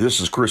 everybody.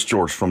 This is Chris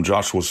George from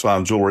Joshua's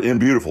Fine Jewelry in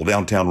beautiful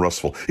downtown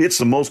Russellville. It's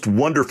the most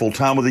wonderful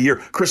time of the year.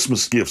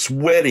 Christmas gifts,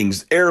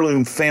 weddings,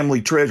 heirloom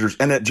family treasures.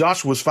 And at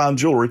Joshua's Fine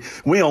Jewelry,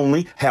 we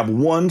only have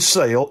one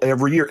sale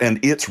every year,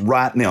 and it's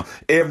right now.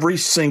 Every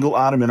single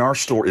item in our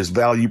store is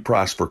value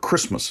priced for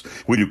Christmas.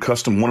 We do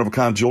custom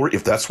one-of-a-kind jewelry.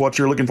 If that's what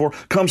you're looking for,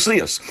 come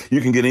see us.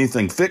 You can get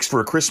anything fixed for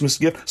a Christmas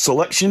gift.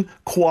 Selection,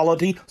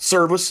 quality,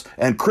 service,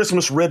 and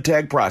Christmas red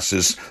tag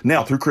prices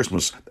now through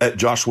Christmas at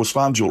Joshua's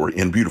Fine Jewelry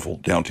in beautiful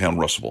downtown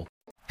Russellville.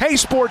 Hey,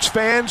 sports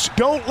fans,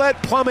 don't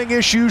let plumbing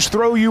issues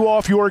throw you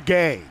off your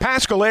game.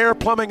 Paschal Air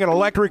Plumbing and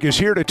Electric is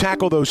here to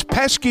tackle those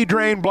pesky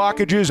drain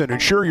blockages and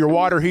ensure your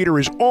water heater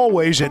is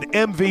always in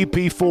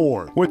MVP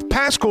form. With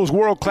Paschal's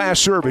world-class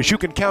service, you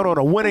can count on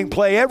a winning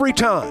play every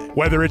time.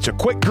 Whether it's a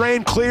quick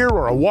drain clear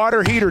or a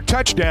water heater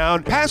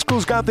touchdown,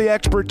 Paschal's got the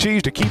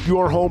expertise to keep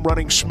your home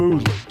running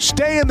smoothly.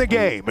 Stay in the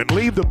game and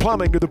leave the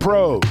plumbing to the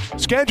pros.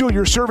 Schedule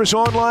your service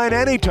online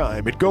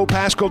anytime at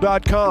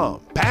gopaschal.com.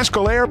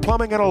 Paschal Air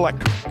Plumbing and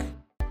Electric.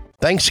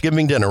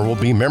 Thanksgiving dinner will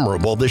be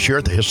memorable this year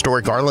at the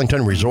historic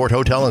Arlington Resort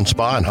Hotel and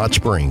Spa in Hot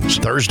Springs.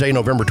 Thursday,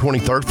 November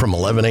 23rd from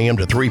 11 a.m.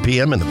 to 3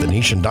 p.m. in the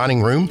Venetian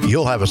Dining Room.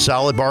 You'll have a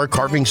salad bar,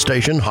 carving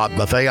station, hot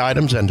buffet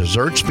items, and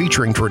desserts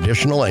featuring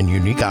traditional and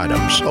unique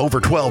items. Over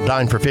 12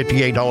 dine for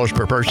 $58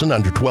 per person,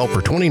 under 12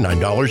 for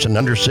 $29, and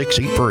under 6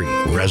 eat free.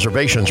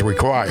 Reservations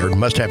required.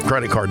 Must have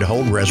credit card to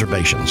hold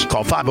reservations.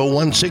 Call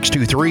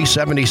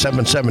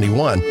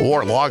 501-623-7771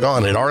 or log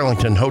on at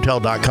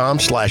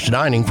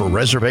arlingtonhotel.com/dining for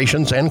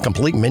reservations and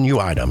complete menu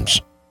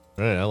items.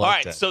 Right, all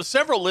right, that. So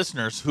several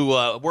listeners who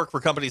work for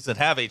companies that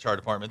have HR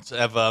departments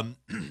have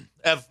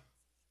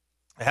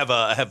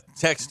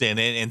texted in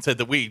and said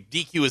that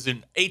DQ is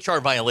an HR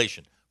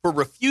violation for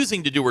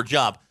refusing to do her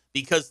job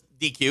because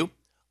DQ,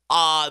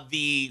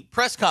 the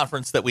press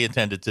conference that we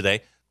attended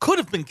today could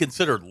have been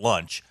considered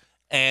lunch,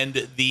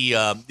 and the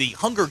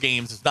Hunger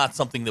Games is not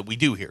something that we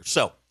do here.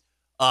 So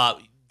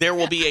there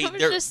will be I'm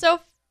just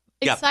so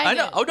excited. I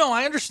know. Oh no,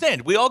 I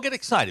understand. We all get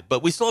excited,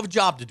 but we still have a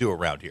job to do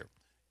around here.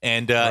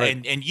 And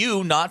right. and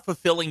you not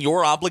fulfilling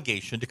your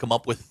obligation to come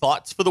up with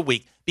thoughts for the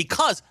week,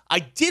 because I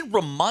did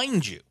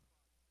remind you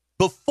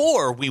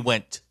before we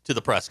went to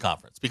the press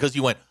conference, because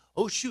you went,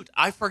 oh, shoot,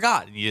 I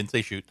forgot. And you didn't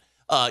say shoot.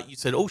 You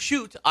said, oh,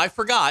 shoot, I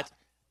forgot.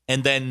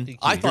 And then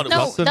I thought it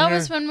was. No, that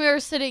was when we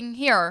were sitting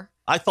here.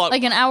 I thought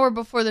like an hour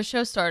before the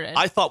show started.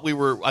 I thought we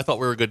were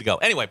good to go.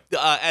 Anyway,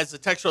 as the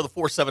texter of the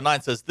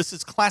 479 says, this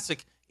is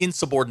classic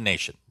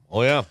insubordination.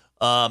 Oh, yeah.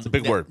 It's a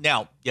big word.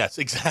 Now, yes,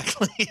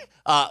 exactly.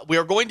 We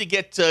are going to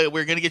get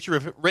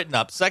you written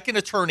up. Second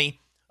attorney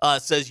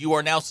says you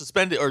are now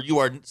suspended, or you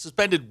are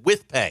suspended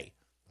with pay,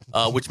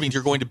 which means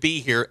you're going to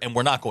be here and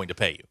we're not going to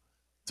pay you.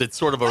 So it's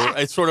sort of a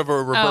reverse.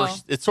 Oh.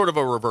 It's sort of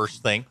a reverse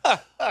thing.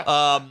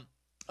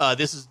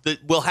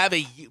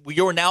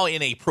 You're now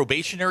in a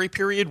probationary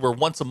period where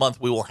once a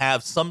month we will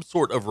have some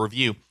sort of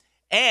review.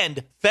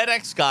 And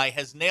FedEx guy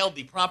has nailed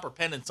the proper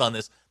penance on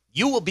this.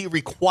 You will be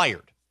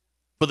required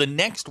for the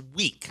next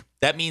week,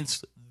 that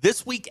means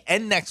this week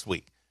and next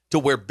week, to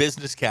wear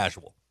business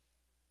casual.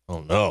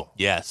 Oh, no.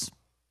 Yes.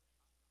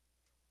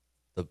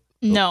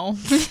 No.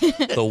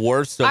 The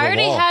worst of them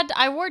all.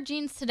 I wore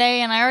jeans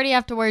today, and I already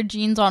have to wear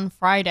jeans on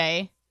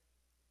Friday.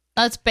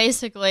 That's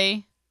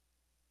basically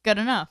good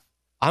enough.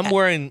 I'm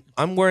wearing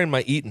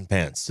my Eaton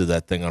pants to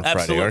that thing on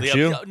Friday, aren't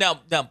you? Now,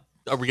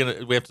 we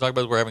have to talk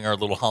about, we're having our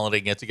little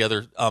holiday get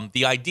together.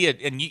 The idea,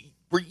 and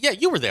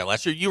you were there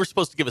last year. You were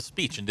supposed to give a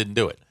speech and didn't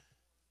do it.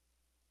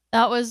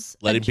 That was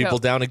letting people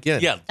down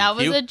again. Yeah, that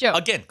was a joke.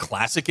 Again,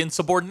 classic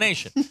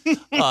insubordination.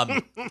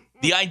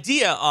 The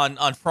idea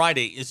on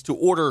Friday is to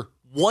order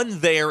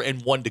one there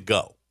and one to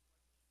go.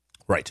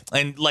 Right.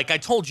 And like I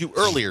told you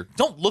earlier,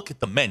 don't look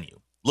at the menu.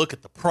 Look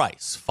at the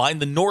price.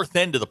 Find the north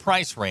end of the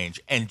price range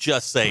and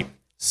just say,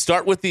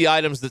 start with the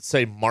items that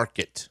say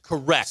market.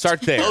 Correct.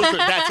 Start there.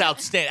 That's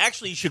outstanding.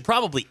 Actually, you should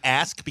probably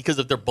ask, because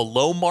if they're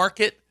below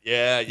market.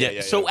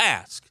 Yeah. So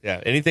ask. Yeah.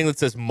 Anything that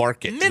says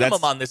market.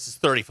 Minimum on this is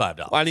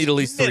 $35. I need at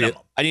least three.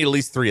 I need at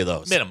least three of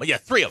those. Minimum. Yeah,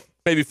 3 of them.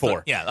 Maybe 4.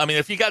 So, yeah. I mean,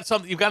 if you got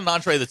something, you've got an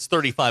entree that's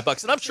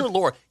 $35, and I'm sure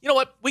Laura, you know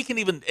what? We can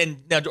even.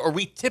 And now, are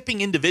we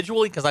tipping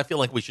individually? Because I feel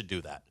like we should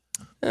do that.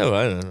 Oh,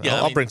 I don't know. Yeah,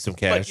 I'll bring some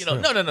cash.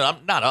 But, no,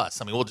 not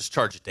us. I mean, we'll just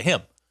charge it to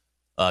him,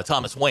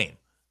 Thomas Wayne.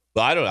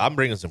 Well, I'm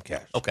bringing some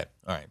cash. Okay,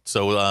 all right.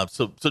 So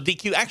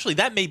DQ, actually,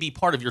 that may be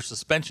part of your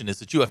suspension, is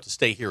that you have to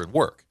stay here and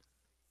work.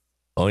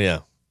 Oh yeah.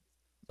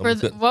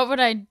 What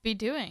would I be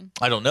doing?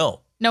 I don't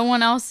know. No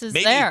one else is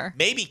there.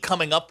 Maybe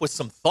coming up with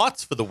some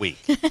thoughts for the week.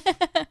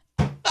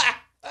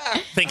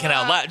 Thinking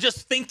out loud,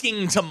 just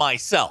thinking to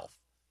myself.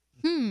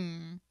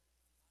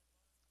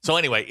 So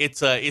anyway,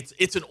 it's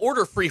an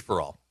order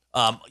free-for-all.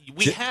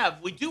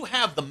 We do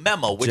have the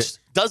memo, which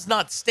does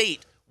not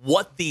state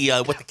what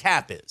the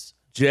cap is.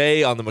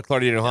 Jay on the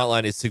McClarty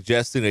hotline is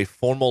suggesting a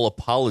formal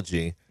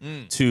apology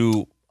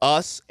to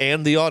us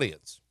and the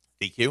audience.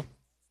 DQ.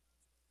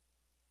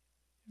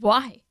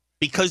 Why?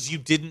 Because you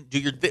didn't do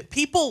your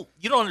people.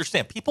 You don't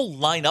understand. People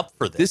line up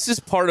for this. This is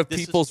part of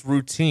people's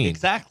routine.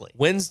 Exactly.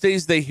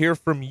 Wednesdays they hear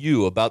from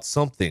you about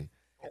something,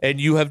 and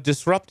you have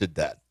disrupted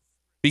that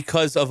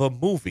because of a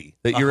movie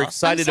that you're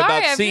excited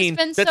about seeing.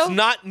 That's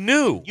not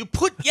new. You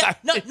put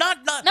not. No,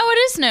 it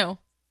is new.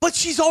 But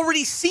she's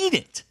already seen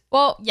it.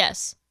 Well,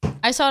 yes,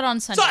 I saw it on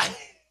Sunday.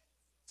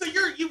 So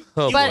you.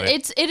 But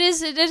it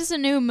is a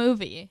new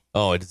movie.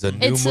 Oh, it's a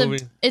new movie.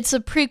 It's a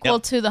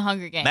prequel to The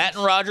Hunger Games. Matt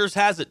and Rogers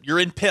has it. You're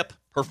in PIP,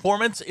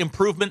 Performance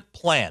Improvement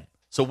Plan.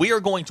 So we are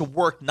going to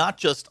work not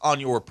just on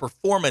your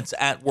performance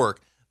at work,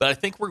 but I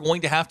think we're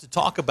going to have to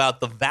talk about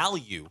the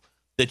value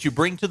that you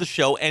bring to the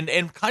show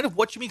and kind of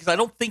what you mean, because I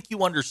don't think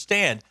you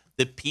understand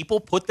that people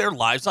put their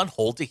lives on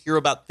hold to hear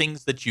about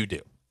things that you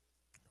do.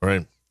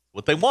 Right.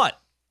 What they want.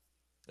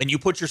 And you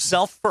put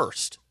yourself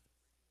first.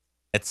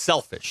 It's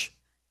selfish.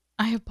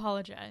 I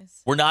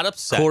apologize. We're not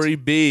upset. Corey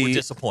B. We're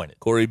disappointed.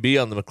 Corey B.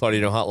 on the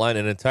McClarty hotline,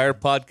 an entire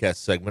podcast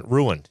segment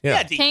ruined.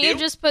 Yeah. Can't you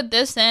just put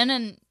this in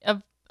and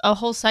a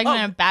whole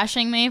segment of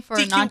bashing me for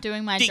not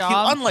doing my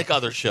job? Unlike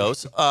other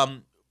shows,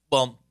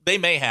 well, they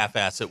may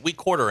half-ass it. We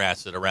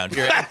quarter-ass it around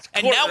here.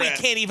 And now we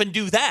can't even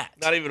do that.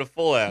 Not even a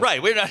full ass.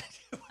 Right. We're not.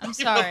 I'm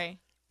sorry.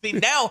 See,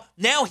 now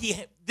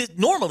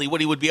normally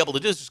what he would be able to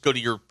do is just go to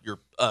your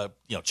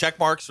check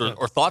marks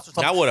or thoughts or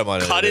something. Now what am I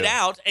going to do? Cut it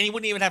out, and he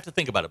wouldn't even have to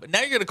think about it. But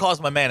now you're going to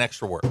cause my man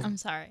extra work. I'm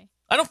sorry.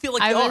 I don't feel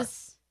like you are.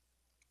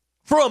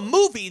 For a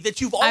movie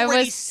that you've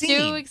already seen.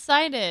 I was too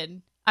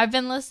excited. I've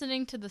been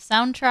listening to the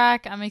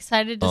soundtrack. I'm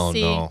excited to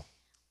see. No.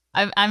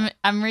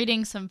 I'm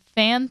reading some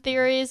fan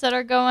theories that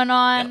are going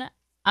on. Yep.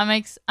 I'm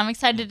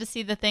excited to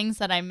see the things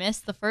that I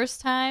missed the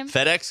first time.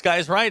 FedEx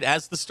guy's right.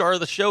 As the star of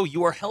the show,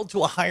 you are held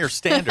to a higher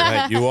standard.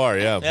 Right, you are,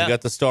 yeah. You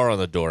got the star on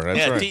the door.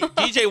 That's right.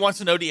 DJ wants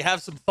to know, do you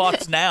have some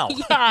thoughts now?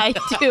 Yeah, I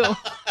do.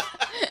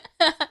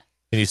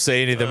 Can you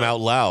say any of them out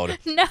loud?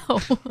 No.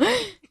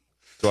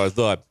 So I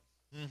thought,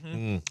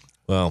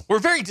 well. We're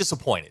very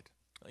disappointed.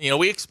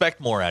 We expect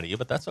more out of you,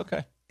 but that's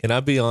okay. Can I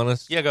be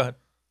honest? Yeah, go ahead.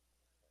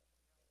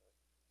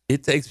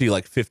 It takes me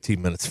like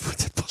 15 minutes to put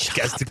the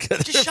podcast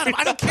together. Just shut up.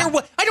 I don't care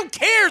what. I don't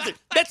care.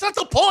 That's not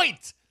the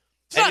point.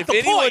 And if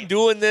anyone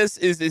doing this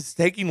is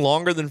taking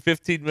longer than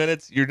 15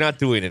 minutes, you're not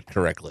doing it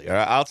correctly. All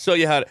right? I'll show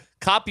you how to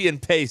copy and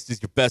paste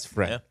is your best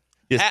friend.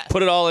 Yeah. Just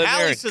put it all in there.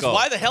 Allie says,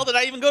 why the hell did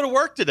I even go to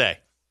work today?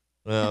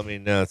 Well, I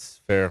mean, that's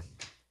fair.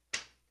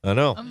 I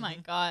know. Oh, my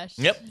gosh.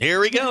 Yep. Here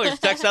we go. It's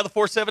text out of the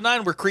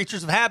 479. We're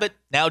creatures of habit,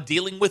 now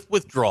dealing with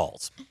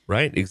withdrawals.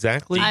 Right,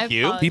 exactly.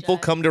 DQ. People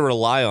come to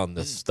rely on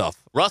this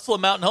stuff. Russell at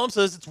Mountain Home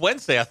says it's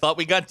Wednesday. I thought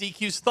we got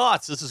DQ's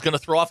thoughts. This is going to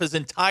throw off his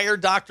entire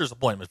doctor's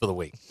appointment for the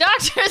week.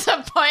 Doctor's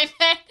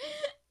appointment?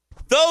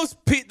 Those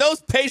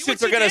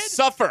patients are going to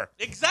suffer.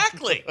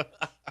 Exactly.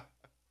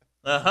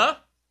 Uh-huh.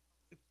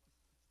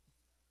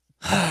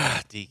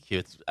 DQ.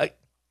 It's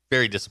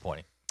very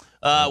disappointing.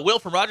 Will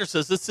from Rogers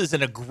says, this is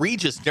an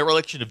egregious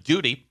dereliction of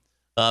duty.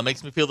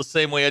 Makes me feel the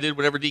same way I did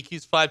whenever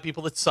DQ's 5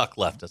 people that suck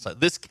left us.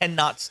 This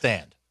cannot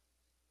stand.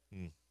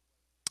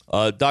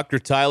 Dr.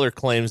 Tyler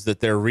claims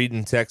that they're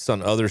reading texts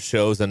on other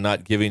shows and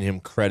not giving him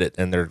credit,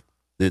 and they're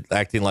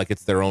acting like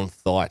it's their own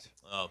thought.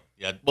 Oh,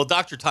 yeah. Well,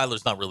 Dr.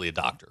 Tyler's not really a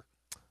doctor.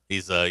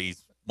 He's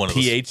one of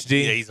those.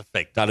 PhD? Yeah, he's a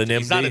fake Not doctor. an MD?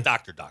 He's not a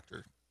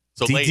doctor.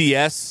 So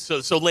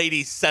DTS? So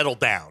ladies, settle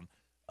down.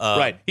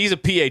 Right. He's a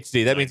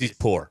PhD. That means he's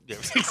poor.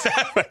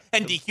 Exactly.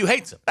 And DQ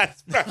hates him.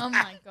 That's right. Oh,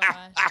 my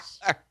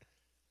gosh.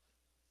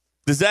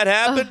 Does that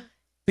happen?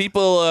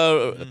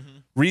 People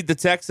read the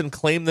text and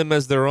claim them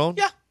as their own?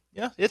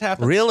 Yeah, it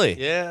happens. Really?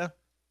 Yeah.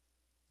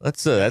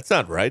 That's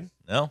not right.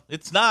 No,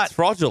 it's not. It's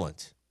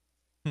fraudulent.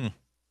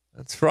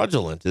 That's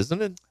fraudulent,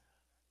 isn't it?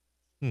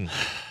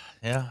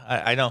 Yeah,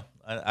 I know.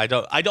 I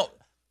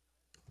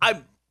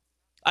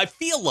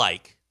feel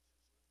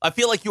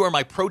like you are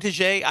my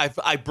protege.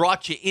 I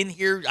brought you in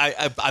here.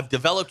 I've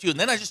developed you, and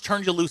then I just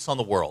turned you loose on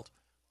the world,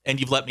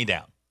 and you've let me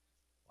down.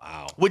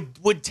 Wow.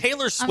 Would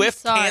Taylor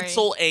Swift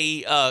cancel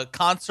a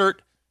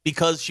concert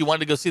because she wanted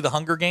to go see the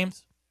Hunger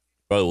Games?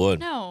 Probably would.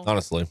 No.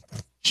 Honestly.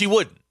 She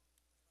wouldn't.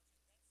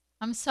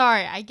 I'm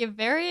sorry. I get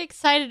very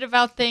excited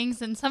about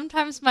things, and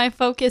sometimes my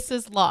focus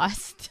is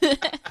lost. Do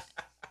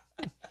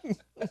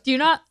you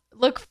not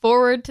look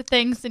forward to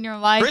things in your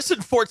life? Chris in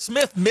Fort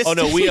Smith missed. Oh,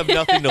 no, we have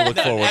nothing to look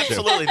forward to.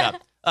 Absolutely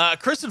not.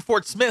 Chris in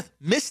Fort Smith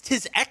missed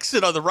his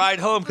exit on the ride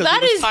home because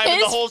he was timing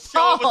the whole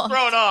show was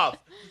thrown off.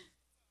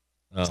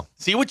 Oh.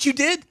 See what you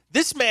did?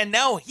 This man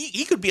now,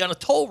 he could be on a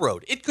toll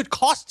road. It could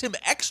cost him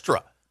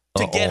extra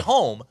to get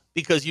home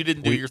because you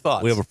didn't do your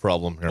thoughts. We have a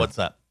problem here. What's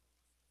that?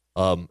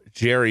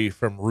 Jerry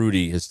from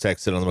Rudy has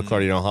texted on the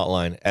McCarty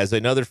hotline. As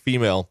another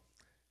female,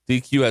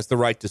 DQ has the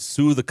right to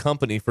sue the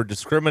company for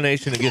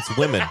discrimination against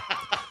women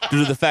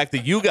due to the fact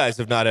that you guys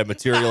have not had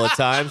material at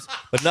times,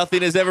 but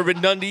nothing has ever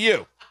been done to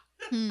you.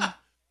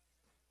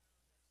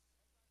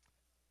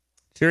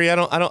 Jerry, I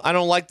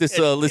don't like this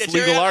Jerry,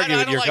 legal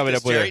argument you're coming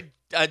up with.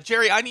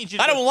 Jerry, I need you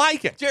to I don't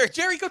like it.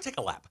 Jerry, go take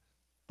a lap.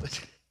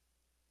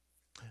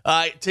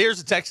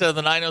 Here's a text out of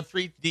the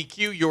 903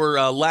 DQ. Your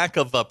lack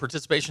of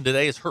participation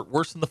today has hurt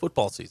worse than the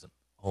football season.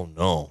 Oh,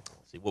 no.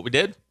 See what we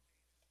did?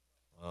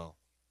 Well,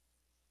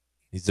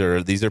 these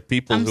are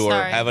people who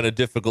are having a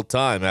difficult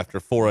time after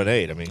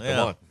 4-8. I mean,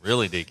 come on.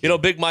 Really, DQ. You know,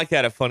 Big Mike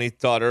had a funny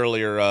thought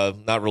earlier,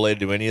 not related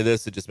to any of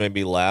this. It just made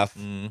me laugh.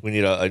 We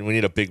need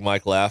a Big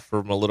Mike laugh for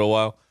a little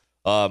while.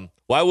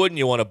 Why wouldn't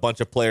you want a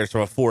bunch of players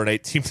from a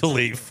 4-8 team to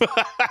leave?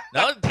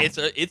 No,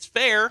 it's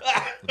fair.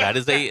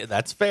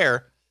 That's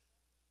fair.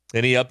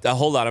 Any up?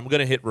 Hold on, I'm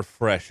gonna hit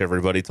refresh.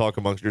 Everybody, talk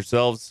amongst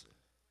yourselves.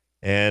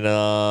 And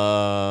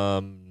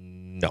no,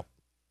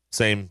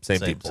 same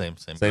people.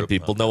 Same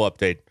people.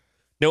 Okay.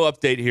 No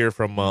update here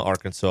from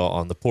Arkansas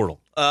on the portal.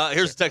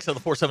 Here's a text on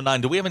the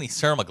 479. Do we have any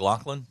Sarah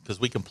McLachlan?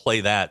 Because we can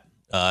play that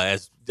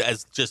as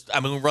just. I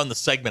mean, we run the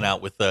segment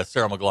out with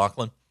Sarah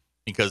McLachlan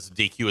because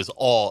DQ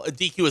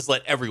has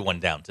let everyone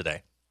down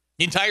today.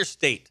 The entire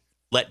state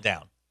let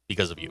down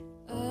because of you.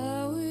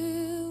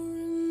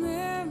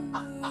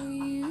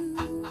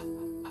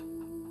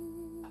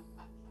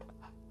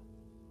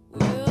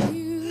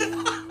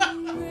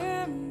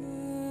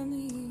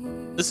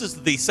 This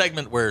is the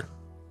segment where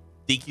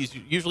DQ's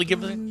usually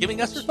giving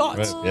us her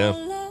thoughts. Right, yeah.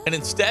 And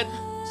instead,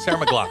 Sarah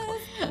McLachlan.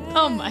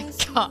 Oh, my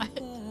God.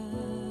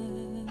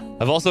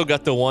 I've also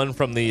got the one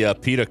from the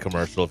PETA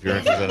commercial, if you're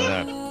interested in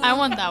that. I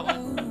want that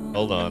one.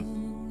 Hold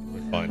on.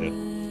 Let me find it.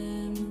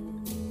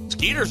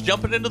 Skeeter's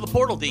jumping into the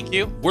portal,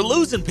 DQ. We're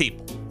losing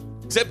people.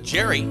 Except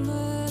Jerry.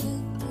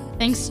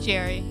 Thanks,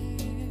 Jerry.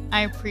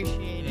 I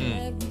appreciate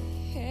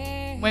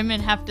it. Women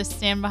have to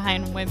stand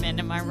behind women,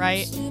 am I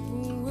right?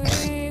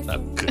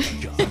 Good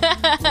job.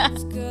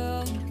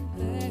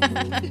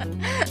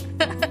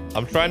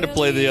 I'm trying to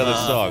play the other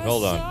song.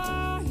 Hold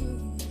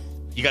on.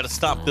 You got to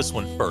stop this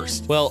one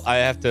first. Well, I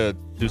have to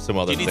do some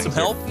other things. Do you need some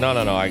help? No,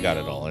 I got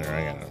it all here.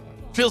 I got it.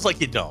 Feels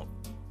like you don't.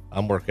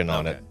 I'm working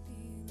on it.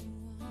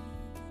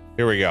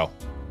 Here we go.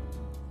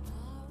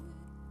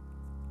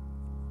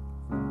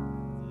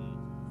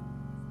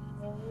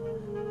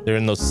 They're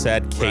in those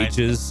sad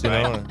cages, you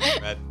know.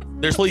 Right.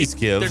 Please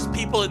give. There's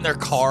people in their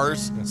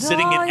cars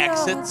sitting in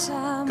exits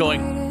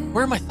going,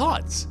 where are my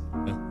thoughts?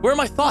 Where are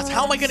my thoughts?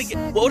 How am I going to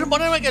get... What am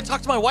I going to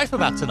talk to my wife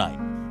about tonight?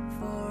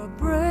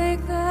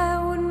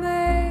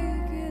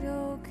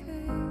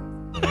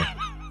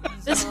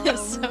 This is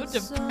so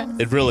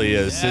depressing. It really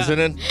is, isn't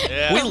it?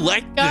 Yeah. We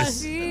liked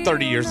this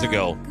 30 years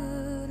ago.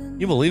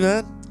 You believe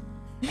that?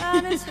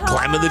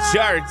 Climbing the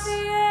charts.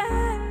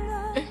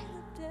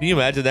 Can you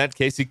imagine that,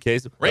 Casey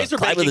Kasem? Razor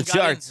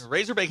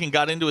Bacon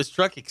got into his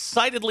truck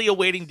excitedly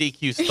awaiting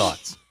DQ's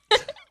thoughts.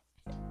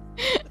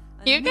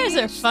 You guys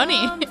are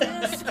funny.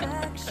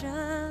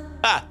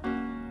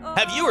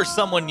 Have you or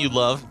someone you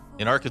love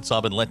in Arkansas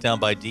been let down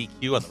by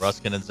DQ on the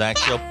Ruscin and Zach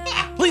show?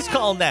 Please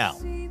call now.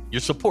 Your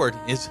support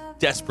is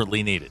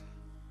desperately needed.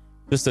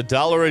 Just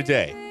 $1 a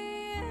day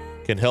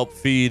can help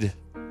feed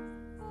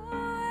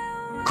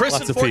Chris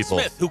lots in of Fort people.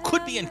 Smith, who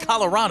could be in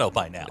Colorado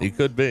by now. He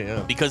could be,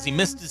 yeah. Because he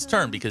missed his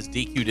turn because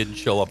DQ didn't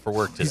show up for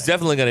work today. He's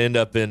definitely going to end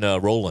up in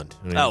Roland.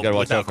 I mean, you gotta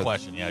watch without out for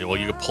question. Yeah, well,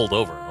 you get pulled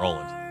over in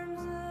Roland.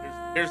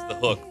 Here's the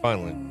hook,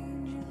 finally.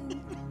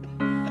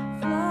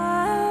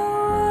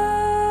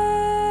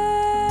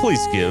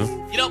 Please give.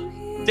 You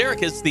know,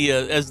 Derek, as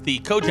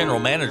the co-general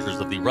managers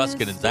of the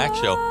Ruscin and Zach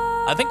show,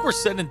 I think we're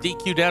sending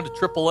DQ down to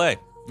AAA.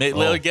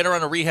 Get her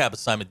on a rehab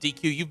assignment.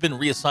 DQ, you've been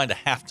reassigned to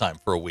halftime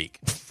for a week.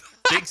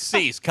 Big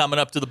C's coming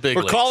up to the big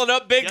leagues. We're calling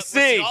up Big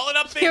C. We're calling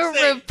up Big You're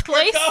C.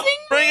 replacing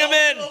Bring him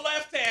in. The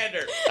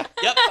left-hander.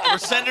 Yep, we're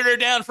sending her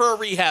down for a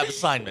rehab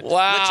assignment.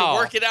 Wow. Let you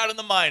work it out in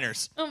the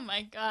minors. Oh,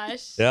 my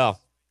gosh. Yeah.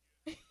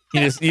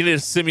 You need a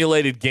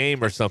simulated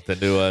game or something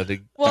to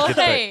Well, get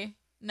hey,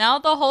 now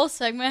the whole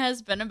segment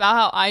has been about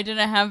how I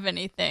didn't have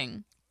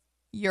anything.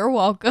 You're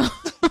welcome.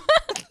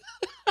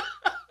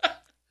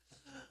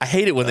 I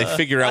hate it when they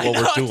figure out what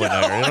we're doing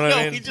there. You know what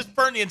I mean? He just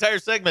burned the entire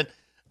segment.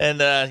 And,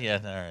 yeah,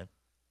 all right.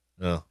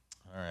 Yeah.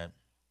 All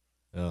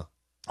Yeah.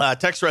 right.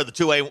 Text read the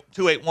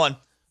 281.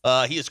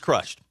 He is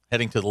crushed.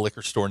 Heading to the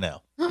liquor store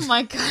now. Oh,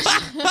 my gosh.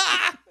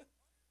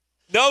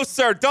 No,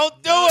 sir.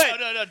 Don't do it.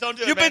 No, don't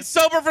do it, You've man. been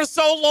sober for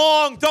so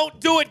long.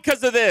 Don't do it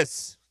because of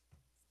this.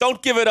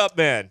 Don't give it up,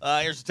 man.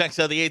 Here's a text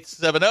out of the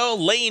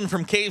 870. Lane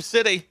from Cave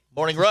City.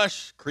 Morning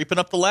Rush. Creeping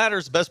up the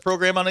ladders. Best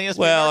program on ESPN.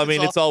 Well, I Arkansas.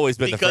 mean, it's always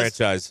been the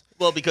franchise.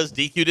 Well, because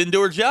DQ didn't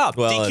do her job.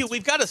 Well, DQ,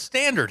 we've got a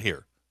standard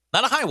here.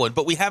 Not a high one,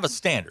 but we have a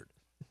standard.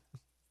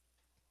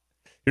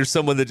 Here's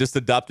someone that just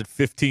adopted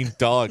 15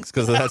 dogs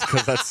because of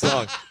that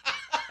song.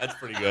 That's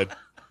pretty good.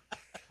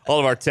 All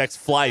of our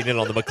texts flying in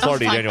on the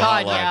McClarty Daniel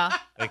hotline. Yeah.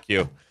 Thank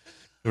you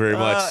very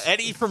much.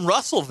 Eddie from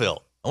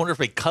Russellville. I wonder if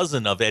a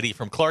cousin of Eddie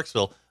from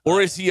Clarksville. Or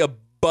is he a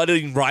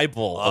budding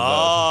rival?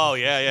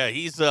 Yeah.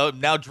 He's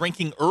now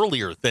drinking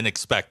earlier than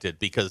expected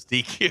because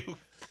DQ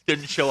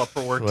didn't show up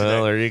for work today.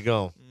 Well, there you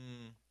go.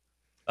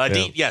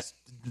 Yes.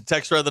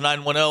 Text rather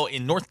 910.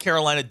 In North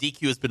Carolina,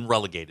 DQ has been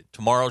relegated.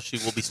 Tomorrow, she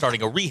will be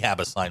starting a rehab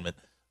assignment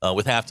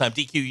with halftime.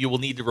 DQ, you will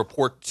need to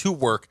report to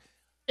work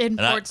in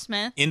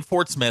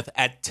Fort Smith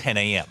at 10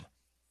 a.m.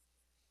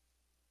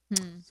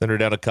 Send her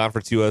down to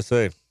Conference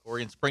USA.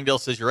 Corey in Springdale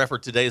says your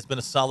effort today has been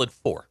a solid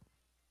 4.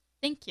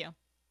 Thank you.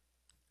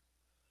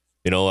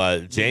 You know,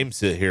 James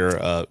here,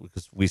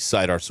 because we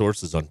cite our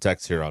sources on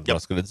text here on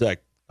Ruscin and Zach.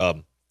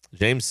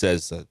 James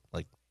says,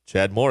 like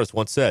Chad Morris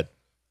once said,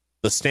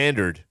 the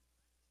standard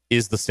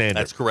is the standard.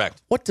 That's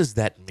correct. What does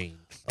that mean?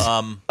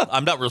 I'm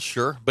not real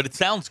sure, but it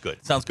sounds good.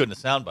 It sounds good in a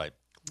soundbite.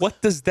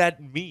 What does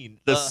that mean?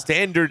 The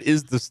standard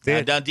is the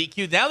standard. Down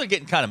DQ. Now they're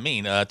getting kind of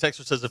mean.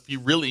 Texter says if you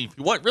really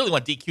want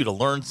DQ to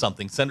learn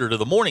something, send her to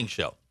the morning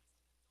show.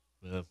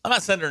 Yeah. I'm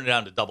not sending her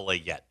down to AA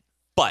yet,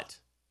 but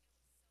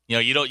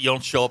you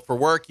don't show up for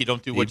work. You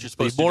don't do what you're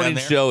supposed to do. The morning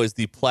show is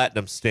the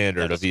platinum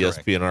standard of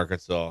ESPN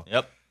Arkansas.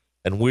 Yep.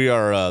 And we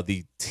are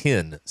the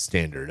 10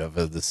 standard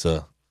of this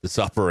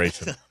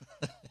operation.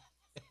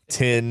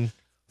 10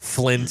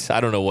 Flint.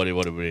 I don't know what it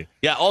would be.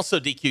 Yeah. Also,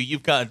 DQ,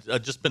 you've got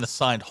just been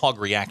assigned hog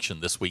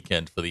reaction this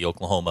weekend for the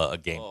Oklahoma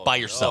game by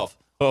yourself.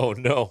 No. Oh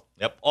no.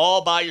 Yep.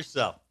 All by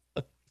yourself.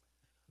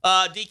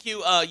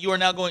 DQ, you are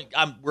now going.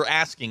 We're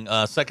asking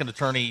second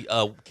attorney,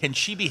 can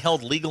she be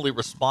held legally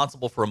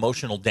responsible for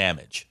emotional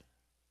damage?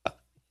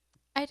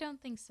 I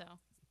don't think so.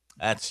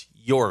 That's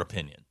your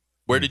opinion.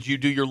 Where did you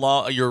do your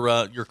law?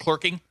 Your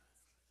clerking?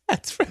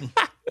 That's right.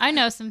 I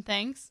know some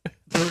things.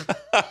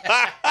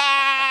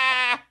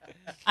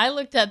 I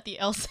looked at the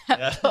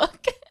LSAT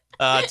book.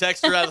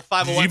 Texter out of the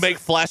 501. Did you make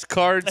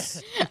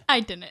flashcards? I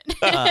didn't.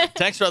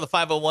 Texter out of the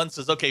 501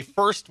 says, okay,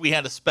 first we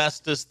had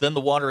asbestos, then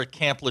the water at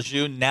Camp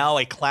Lejeune, now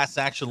a class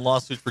action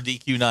lawsuit for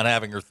DQ not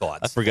having her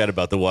thoughts. I forgot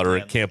about the water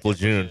at Camp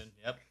Lejeune.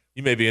 Yep.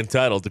 You may be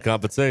entitled to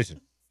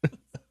compensation.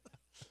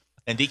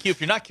 And DQ, if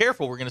you're not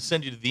careful, we're going to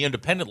send you to the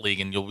Independent League,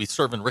 and you'll be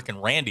serving Rick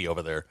and Randy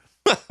over there.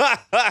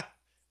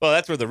 Well,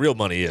 that's where the real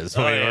money is.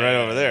 Right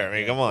over there. I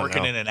mean, come on.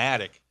 Working in an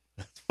attic.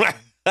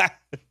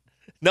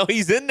 No,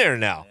 he's in there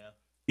now. Yeah.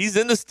 He's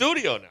in the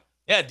studio now.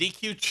 Yeah,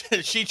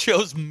 DQ, she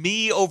chose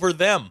me over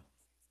them.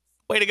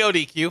 Way to go,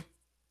 DQ.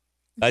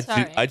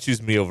 I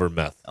choose me over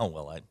meth. Oh,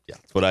 well,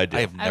 that's what I do. I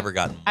have never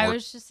gotten more. I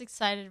was just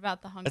excited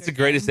about the Hunger That's the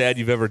greatest ad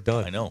you've ever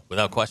done. I know,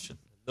 without question.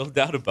 No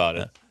doubt about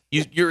it.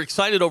 You're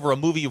excited over a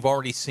movie you've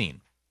already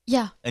seen.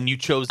 Yeah. And you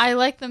chose... I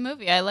like the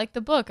movie. I like the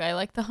book. I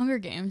like the Hunger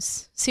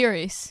Games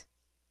series.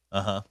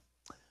 Uh-huh.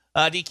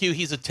 DQ,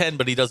 he's a 10,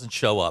 but he doesn't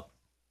show up.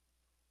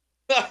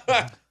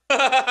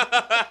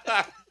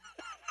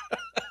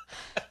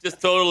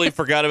 Just totally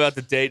forgot about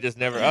the date. Just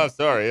never... Oh,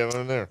 sorry. I'm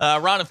in there.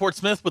 Ron in Fort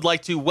Smith would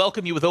like to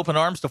welcome you with open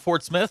arms to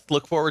Fort Smith.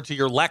 Look forward to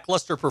your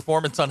lackluster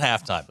performance on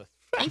halftime.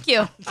 Thank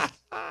you.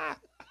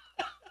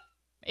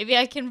 Maybe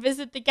I can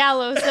visit the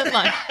gallows at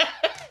lunch.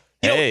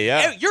 Hey,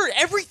 yeah.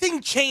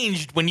 Everything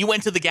changed when you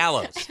went to the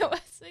gallows.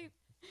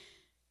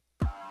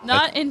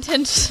 Not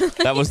intentionally.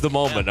 That was the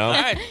moment, huh? All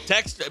right,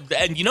 text.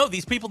 And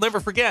these people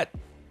never forget.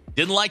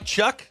 Didn't like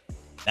Chuck?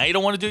 Now you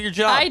don't want to do your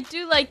job. I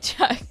do like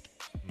Chuck.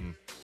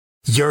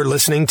 You're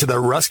listening to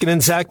the Ruscin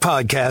and Zach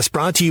podcast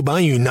brought to you by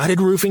United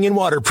Roofing and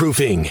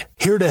Waterproofing.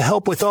 Here to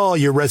help with all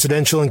your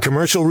residential and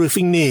commercial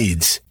roofing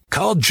needs.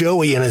 Call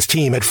Joey and his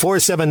team at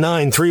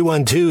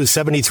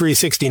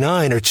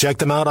 479-312-7369 or check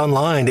them out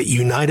online at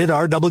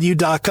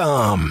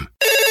unitedrw.com.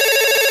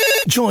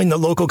 Join the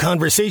local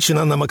conversation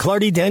on the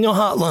McClarty Daniel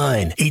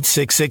hotline,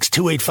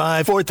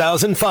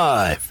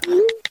 866-285-4005.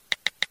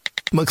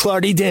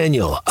 McClarty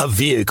Daniel, a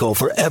vehicle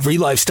for every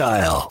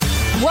lifestyle.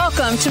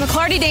 Welcome to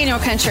McClarty Daniel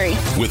Country.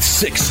 With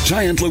 6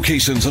 giant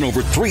locations and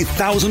over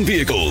 3,000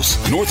 vehicles,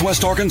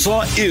 Northwest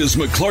Arkansas is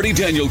McClarty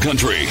Daniel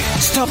Country.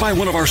 Stop by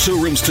one of our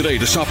showrooms today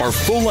to shop our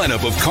full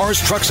lineup of cars,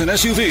 trucks, and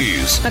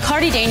SUVs.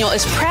 McClarty Daniel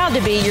is proud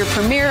to be your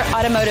premier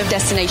automotive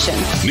destination.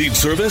 Need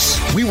service?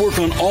 We work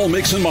on all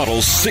makes and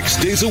models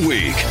 6 days a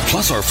week.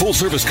 Plus, our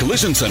full-service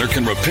collision center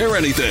can repair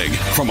anything,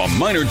 from a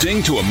minor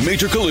ding to a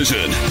major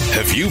collision.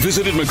 Have you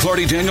visited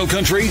McClarty Daniel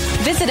Country?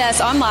 Visit us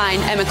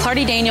online at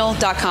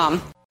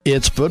McClartyDaniel.com.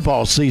 It's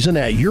football season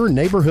at your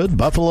neighborhood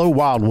Buffalo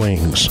Wild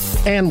Wings.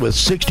 And with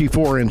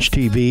 64-inch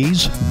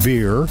TVs,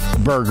 beer,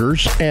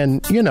 burgers,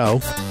 and,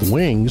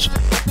 wings,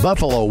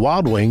 Buffalo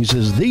Wild Wings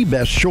is the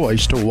best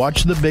choice to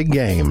watch the big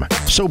game.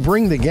 So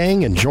bring the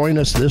gang and join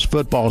us this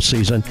football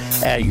season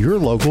at your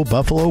local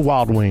Buffalo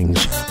Wild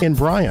Wings in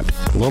Bryant,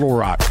 Little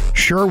Rock,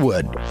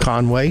 Sherwood,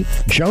 Conway,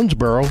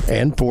 Jonesboro,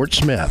 and Fort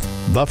Smith.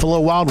 Buffalo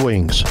Wild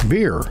Wings,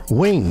 beer,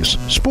 wings,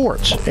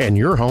 sports, and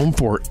your home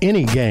for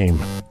any game.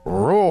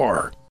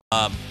 Roar!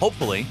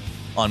 Hopefully,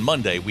 on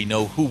Monday, we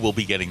know who will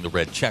be getting the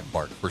red check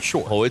mark for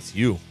sure. Oh, it's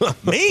you.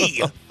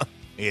 Me?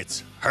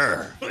 It's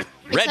her.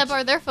 Except,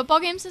 are there football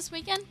games this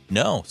weekend?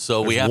 No,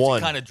 so we have to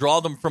kind of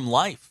draw them from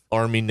life.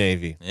 Army,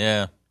 Navy.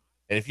 Yeah.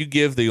 And if you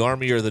give the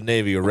Army or the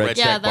Navy a red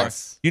check mark,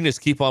 you can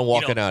just keep on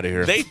walking out of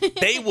here.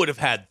 They would have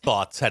had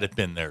thoughts had it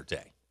been their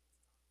day.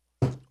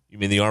 You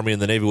mean the Army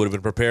and the Navy would have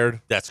been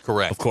prepared? That's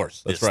correct. Of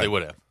course. That's yes, right. They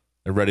would have.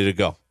 They're ready to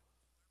go.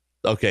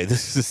 Okay,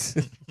 this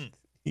is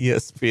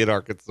ESPN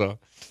Arkansas.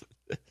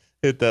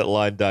 Hit that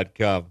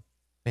line.com.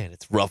 Man,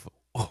 it's rough.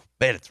 Oh,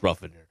 man, it's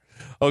rough in here.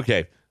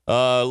 Okay,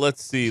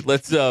 Let's see.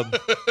 Let's.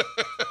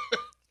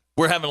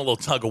 We're having a little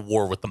tug of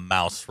war with the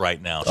mouse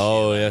right now.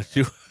 Oh yeah,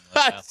 she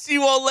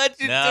won't let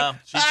you. No,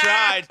 she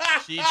tried.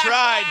 She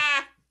tried.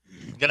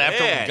 Gonna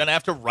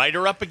have to write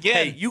her up again.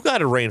 Hey, you got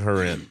to rein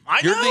her in.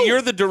 I know.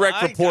 You're the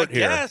direct report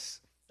here.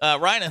 Yes.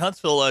 Ryan in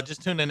Huntsville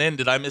just tuning in.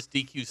 Did I miss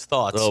DQ's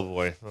thoughts? Oh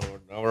boy,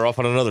 now we're off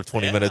on another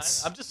 20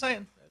 minutes. I'm just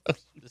saying.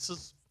 This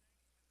is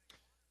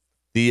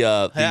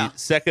the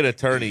second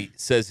attorney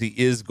says he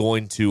is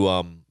going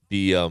to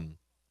be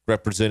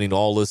representing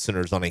all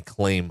listeners on a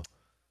claim.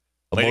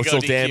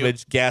 Emotional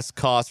damage, gas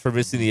costs for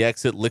missing the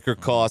exit, liquor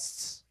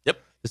costs. Yep.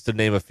 Just to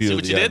name a few. See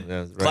what you did?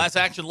 Right. Class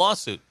action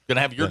lawsuit. Going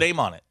to have your name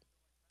on it.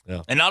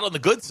 Yeah. And not on the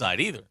good side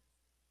either.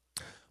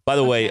 By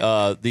the way,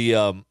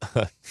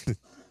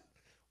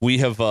 we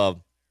have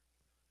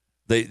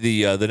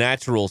the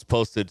Naturals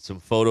posted some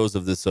photos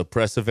of this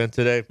press event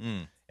today,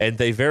 and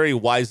they very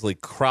wisely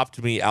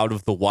cropped me out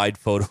of the wide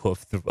photo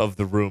of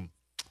the room.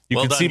 You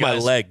can see my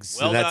legs,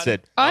 and that's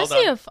it. I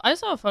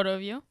saw a photo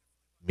of you.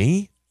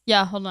 Me?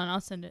 Yeah, hold on,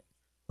 I'll send it.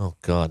 Oh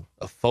God,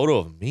 a photo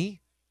of me?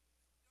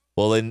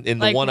 Well, in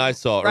the one I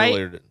saw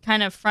earlier,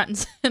 kind of front and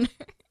center.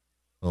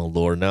 Oh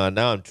Lord, now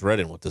I'm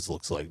dreading what this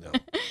looks like now.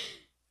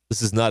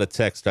 This is not a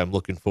text I'm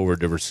looking forward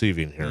to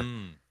receiving here.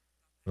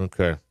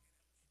 Okay.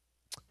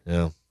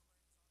 Yeah.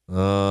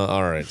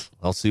 All right.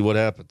 I'll see what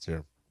happens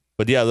here.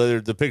 But yeah,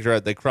 the picture,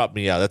 they cropped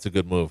me out. That's a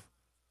good move.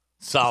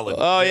 Solid.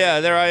 Oh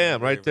yeah, there I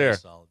am, right there.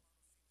 Solid.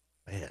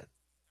 Man,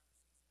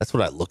 that's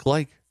what I look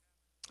like.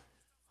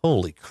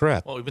 Holy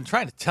crap! Well, we've been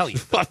trying to tell you.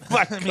 Oh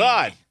my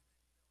God!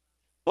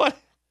 What?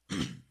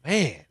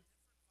 Man.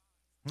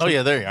 Oh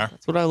yeah, there you are.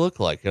 That's what I look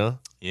like, huh?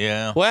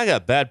 Yeah. Boy, I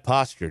got bad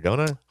posture, don't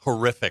I?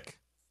 Horrific.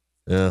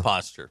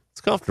 Posture.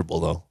 It's comfortable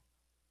though.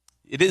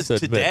 It is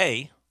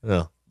today.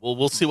 Yeah. Well,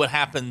 we'll see what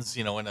happens.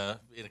 In a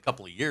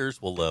couple of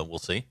years, we'll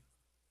see.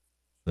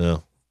 Yeah.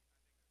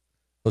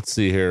 Let's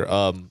see here.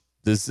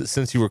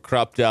 Since you were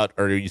cropped out,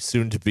 are you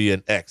soon to be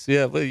an ex?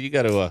 Yeah, well, you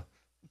got to.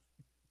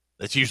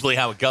 That's usually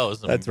how it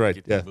goes. That's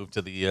right. Yeah. Move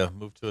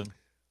to it.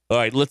 All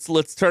right.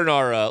 Let's turn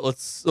our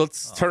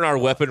turn our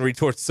weaponry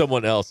towards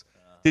someone else.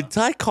 Did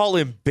Ty call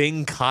him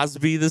Bing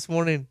Cosby this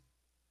morning?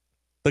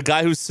 The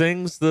guy who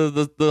sings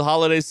the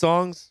holiday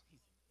songs?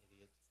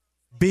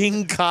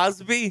 Bing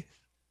Cosby?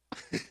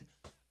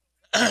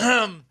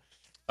 All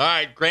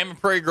right. Graham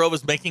and Prairie Grove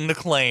is making the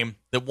claim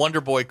that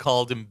Wonder Boy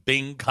called him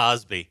Bing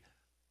Cosby.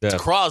 Yeah.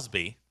 It's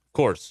Crosby. Of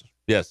course.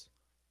 Yes.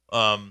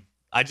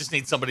 I just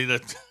need somebody to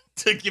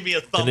give me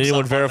a thumbs up. Can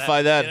anyone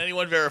verify that? Can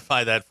anyone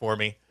verify that for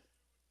me?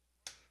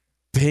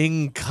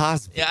 Bing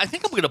Cosby. Yeah, I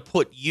think I'm going to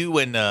put you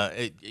and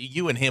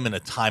him in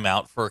a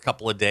timeout for a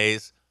couple of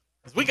days.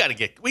 We got to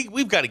get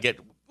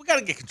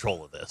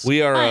control of this.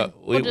 We are.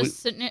 We'll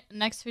just sit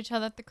next to each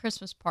other at the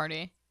Christmas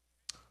party.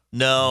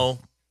 No.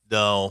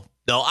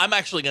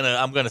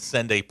 I'm gonna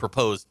send a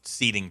proposed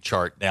seating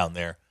chart down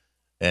there,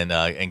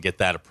 and get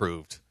that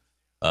approved.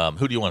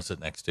 Who do you want to sit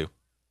next to?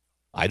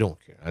 I don't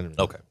care.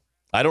 Okay.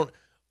 I don't.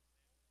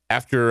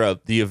 After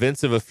the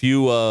events of a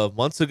few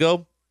months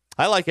ago,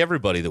 I like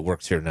everybody that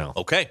works here now.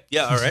 Okay.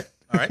 Yeah. All right.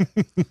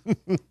 I'm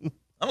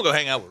gonna go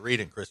hang out with Reed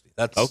and Christy.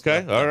 That's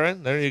okay. All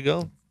right. There you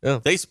go. Yeah.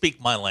 They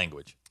speak my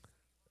language.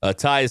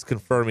 Ty is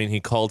confirming he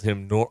called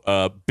him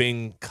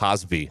Bing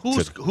Cosby.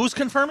 Who's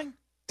confirming?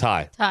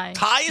 Ty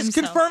is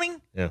himself.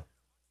 Confirming?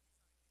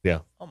 Yeah.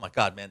 Oh my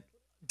God, man!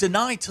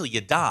 Deny till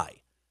you die.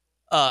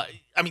 Okay.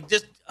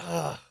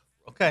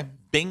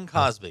 Bing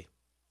Cosby.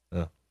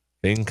 Yeah.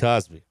 Bing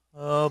Cosby.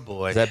 Oh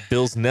boy. Is that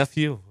Bill's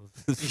nephew?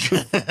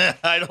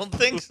 I don't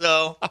think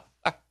so.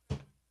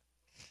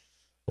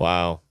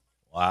 Wow.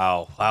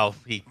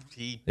 He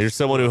Here's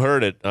someone who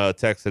heard it.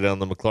 Texted on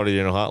the McClarty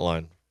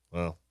hotline.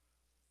 Wow.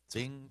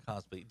 Bing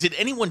Cosby. Did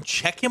anyone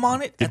check him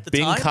on it at the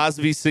Bing time? Bing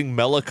Cosby sing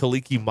Mela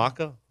Kaliki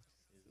Maka?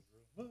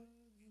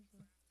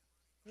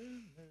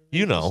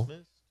 You know.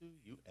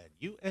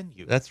 You and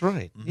you. That's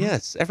right. Mm-hmm.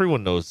 Yes,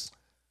 everyone knows.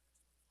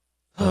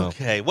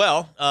 Okay,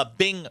 well,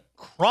 Bing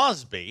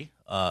Crosby,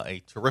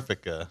 a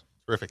terrific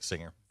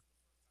singer.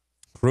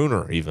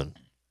 Crooner, even.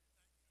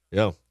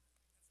 Yeah.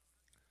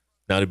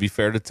 Now, to be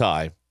fair to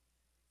Ty,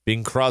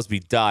 Bing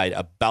Crosby died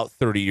about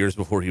 30 years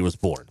before he was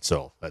born.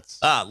 So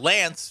that's.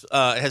 Lance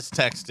has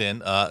texted in,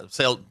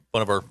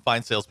 one of our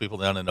fine salespeople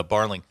down in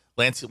Barling.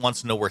 Lance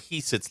wants to know where he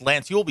sits.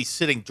 Lance, you will be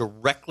sitting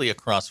directly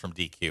across from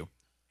DQ.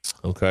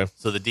 Okay.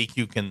 So the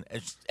DQ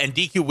and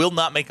DQ will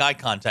not make eye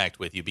contact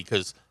with you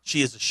because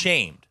she is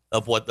ashamed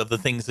of the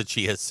things that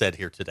she has said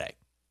here today.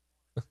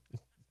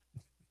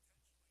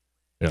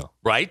 Yeah.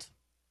 Right?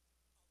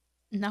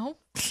 No.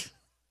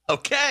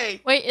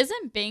 Okay. Wait,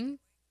 isn't Bing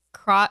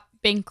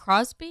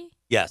Crosby?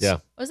 Yes. Yeah.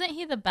 Wasn't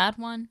he the bad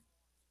one?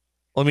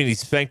 Well, I mean, he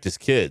spanked his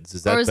kids.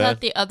 Is that or was bad?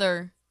 that the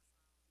other?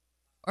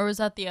 Or was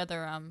that the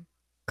other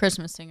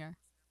Christmas singer?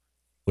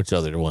 Which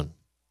other one?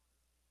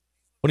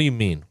 What do you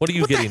mean? What are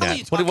you getting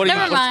at? What's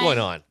going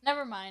on?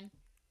 Never mind.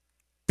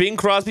 Bing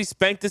Crosby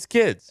spanked his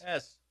kids.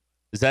 Yes.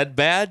 Is that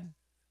bad?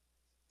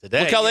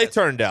 Today. Look how they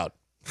turned out.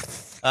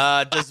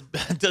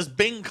 Does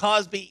Bing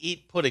Cosby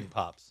eat pudding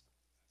pops?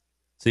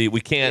 See,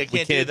 we can't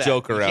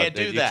joke around.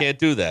 You can't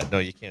do that. No,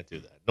 you can't do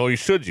that. No,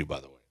 should you,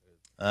 by the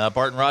way?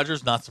 Barton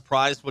Rogers, not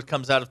surprised what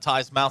comes out of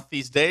Ty's mouth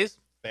these days.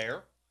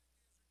 Fair.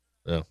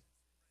 Yeah.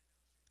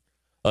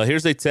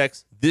 Here's a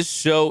text. This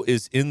show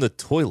is in the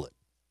toilet.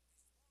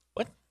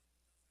 What?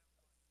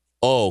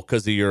 Oh,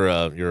 because of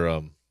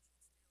your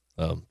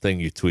thing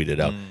you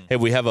tweeted out. Hey,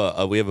 we have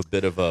a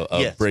bit of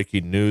a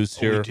breaking news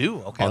here. We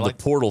do. Okay. On the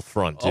portal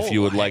front. If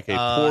you would like a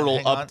portal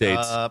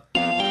update.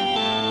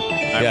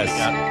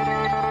 Yes.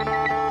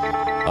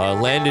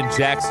 Landon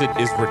Jackson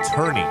is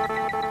returning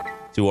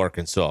to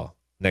Arkansas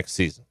next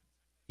season.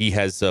 He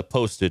has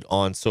posted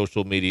on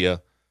social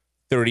media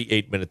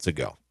 38 minutes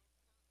ago.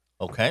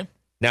 Okay.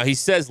 Now he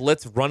says,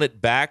 let's run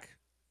it back.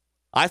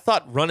 I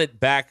thought run it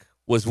back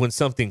was when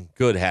something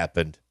good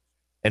happened,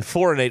 and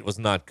 4-8 was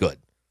not good.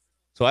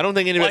 So I don't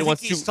think anybody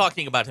wants to. He's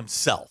talking about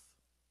himself.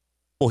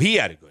 Well, he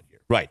had a good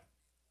year. Right.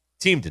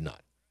 Team did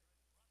not.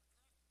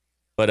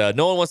 But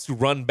no one wants to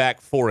run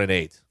back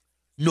 4-8.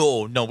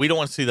 No, we don't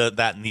want to see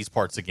that in these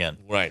parts again.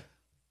 Right.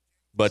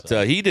 But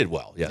he did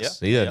well. Yes,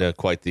 he had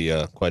quite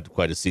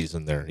a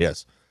season there.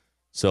 Yes.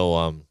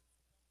 So,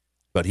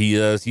 but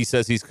he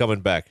says he's coming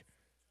back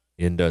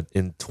in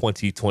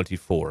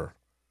 2024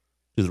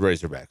 to the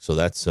Razorbacks. So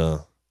that's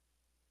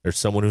there's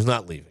someone who's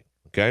not leaving.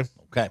 Okay.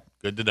 Okay.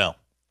 Good to know.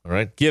 All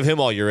right. Give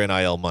him all your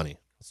NIL money.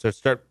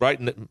 Start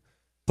writing it.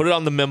 Put it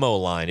on the memo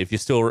line if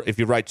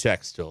you write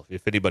checks still.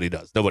 If anybody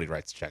does, nobody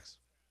writes checks.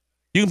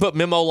 You can put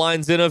memo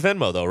lines in a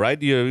Venmo though,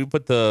 right? You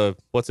put the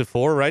what's it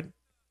for, right?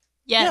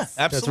 Yes.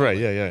 Yeah,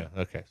 absolutely. That's right.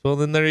 Yeah. Okay. Well,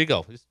 then there you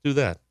go. Just do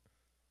that.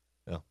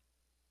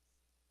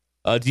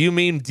 Yeah. Do you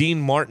mean Dean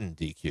Martin,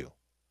 DQ?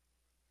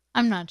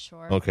 I'm not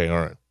sure. Okay.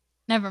 All right.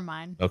 Never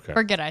mind. Okay.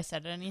 Forget I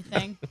said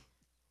anything.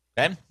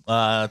 Okay.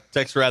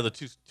 Texter out of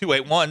the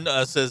 281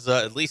 says,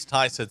 at least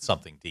Ty said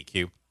something,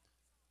 DQ.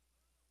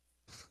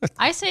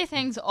 I say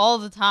things all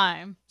the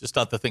time. Just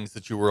not the things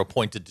that you were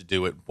appointed to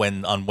do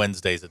on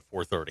Wednesdays at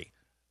 4:30.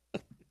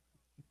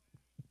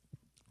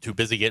 Too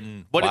busy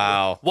getting.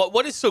 Wow.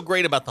 What is so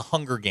great about the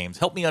Hunger Games?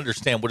 Help me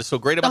understand what is so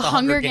great about the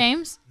Hunger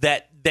Games.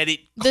 That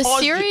it the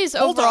caused series you,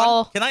 hold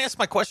overall. on. Can I ask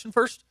my question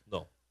first?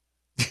 No.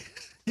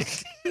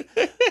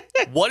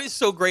 What is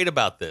so great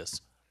about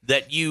this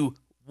that you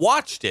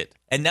watched it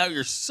and now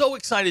you're so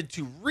excited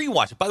to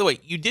rewatch it? By the way,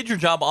 you did your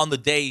job on the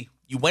day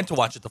you went to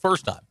watch it the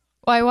first time.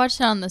 Well, I watched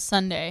it on the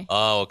Sunday.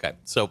 Oh, okay.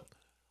 So,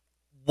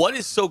 what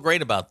is so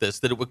great about this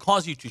that it would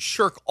cause you to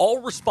shirk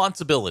all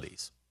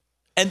responsibilities?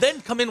 And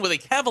then come in with a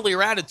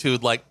cavalier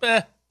attitude like,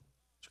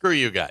 screw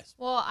you guys.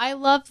 Well, I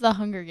love the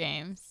Hunger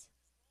Games.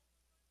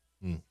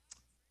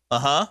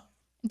 Uh-huh.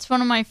 It's one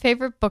of my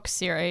favorite book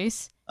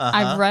series. Uh-huh.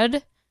 I've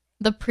read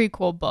the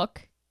prequel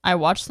book. I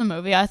watched the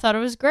movie. I thought it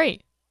was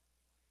great.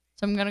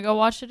 So I'm going to go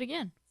watch it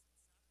again.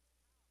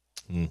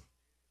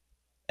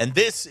 And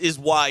this is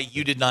why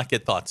you did not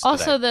get thoughts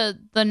also, today.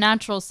 the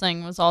Naturals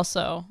thing was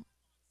also,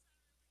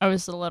 I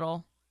was a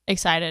little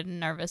excited and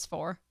nervous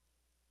for.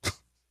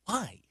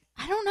 Why?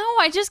 I don't know.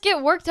 I just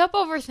get worked up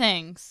over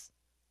things.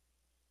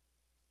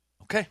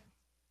 Okay.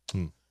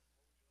 All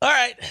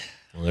right.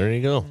 Well, there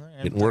you go.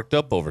 Getting worked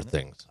up over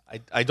things.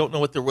 I don't know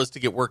what there was to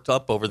get worked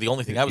up over. The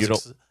only thing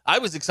I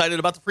was excited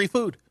about the free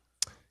food.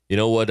 You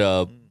know what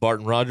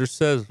Barton Rogers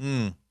says?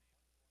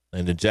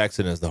 Landon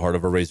Jackson has the heart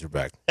of a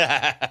Razorback.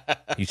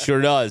 He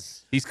sure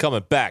does. He's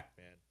coming back,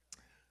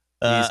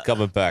 man. He's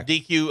coming back.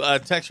 DQ,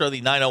 texter the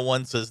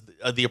 901 says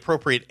the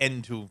appropriate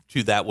end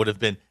to that would have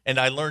been, and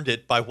I learned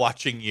it by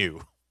watching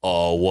you.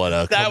 Oh, what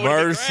a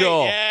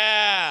commercial.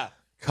 Yeah.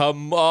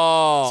 Come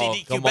on.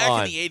 See, DQ,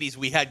 back in the 80s,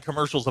 we had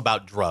commercials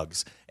about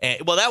drugs.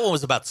 And, well, that one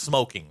was about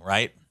smoking,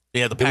 right?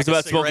 Yeah, it was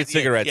about smoking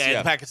cigarettes. Yeah,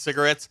 the pack of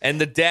cigarettes. And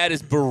the dad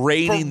is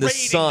berating the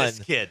son this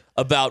kid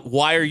about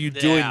why are you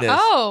doing this?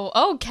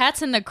 Oh,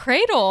 Cats in the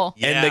Cradle.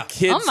 Yeah. And the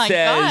kid oh my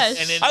says,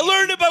 gosh. I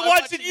learned it by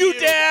watching you,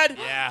 Dad.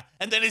 Yeah.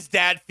 And then his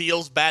dad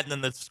feels bad, and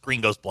then the screen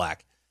goes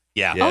black.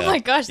 Yeah. Oh my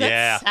gosh,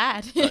 that's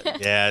sad.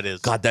 Yeah, it is.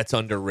 God, that's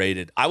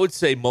underrated. I would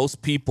say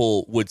most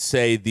people would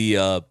say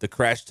the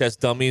Crash Test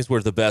Dummies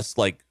were the best,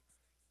 like,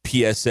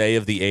 PSA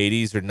of the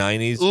 80s or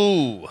 90s.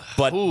 Ooh.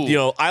 But, you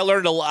know, I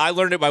learned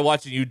it by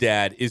watching you,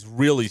 Dad, is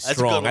really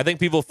strong. I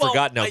think people have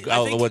forgotten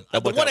what the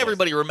one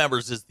everybody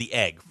remembers is the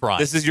egg fry.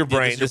 This is your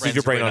brain. This is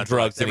your brain on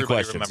drugs. Any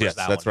Everybody questions? remembers Yes,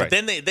 that that's one. right.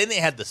 But then they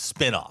had the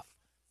spin-off.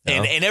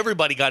 And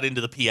everybody got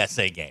into the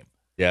PSA game.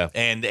 Yeah.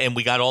 And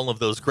we got all of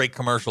those great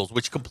commercials,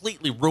 which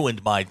completely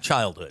ruined my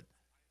childhood.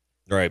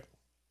 Right.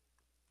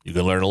 You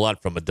can learn a lot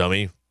from a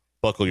dummy.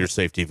 Buckle your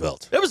safety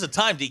belt. There was a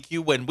time,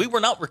 DQ, when we were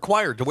not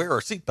required to wear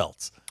our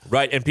seatbelts.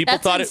 Right, and people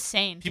That's thought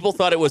insane. People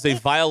thought it was a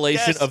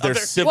violation of their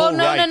civil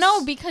rights.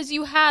 No, because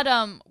you had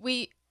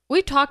we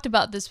talked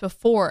about this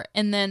before,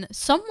 and then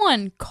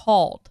someone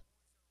called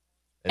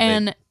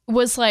and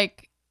was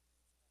like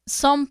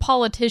some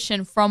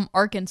politician from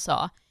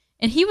Arkansas,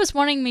 and he was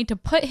wanting me to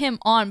put him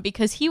on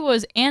because he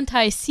was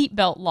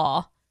anti-seatbelt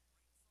law.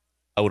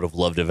 would have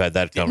loved to have had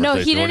that conversation. No,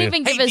 he didn't wouldn't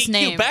even you? give his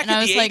name. Back And in I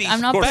was the like, 80s,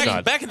 I'm not course putting,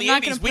 not. Back in the I'm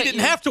not 80s, gonna we put didn't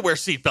you- have to wear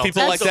seatbelts.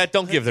 People like that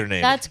don't give their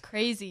name. That's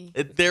crazy.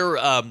 They're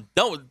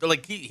no,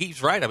 like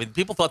he's right. I mean,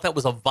 people thought that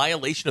was a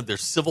violation of their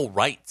civil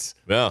rights.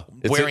 Yeah.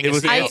 Wearing It a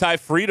was seatbelt.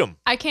 anti-freedom.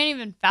 I can't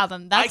even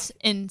fathom. That's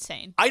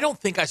insane. I don't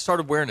think I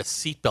started wearing a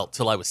seatbelt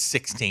till I was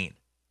 16.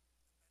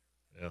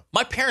 Yeah.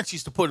 My parents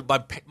used to put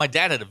my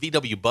dad had a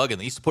VW Bug,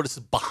 and they used to put us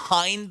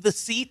behind the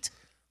seat.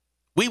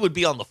 We would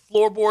be on the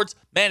floorboards.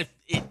 Man,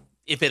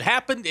 if it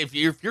happened, if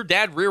your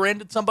dad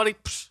rear-ended somebody,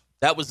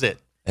 that was it.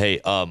 Hey,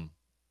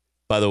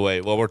 by the way,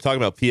 while we're talking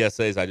about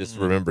PSAs, I just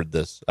remembered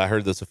this. I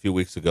heard this a few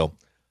weeks ago.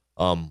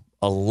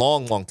 A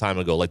long time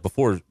ago, like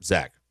before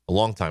Zach, a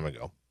long time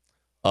ago,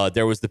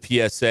 there was the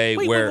PSA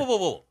where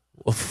Whoa.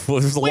 it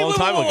was a long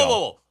time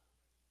ago.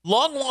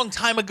 Long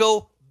time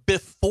ago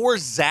before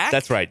Zach?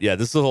 That's right. Yeah,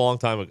 this is a long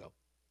time ago.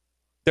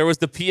 There was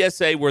the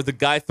PSA where the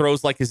guy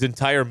throws like his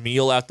entire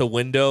meal out the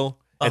window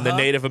and the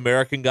Native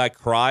American guy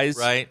cries.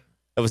 Right.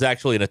 It was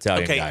actually an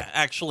Italian Okay, guy.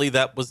 actually,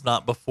 that was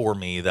not before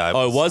me. It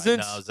wasn't?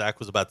 No, Zach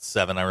was about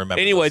 7. I remember.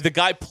 Anyway, those. the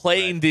guy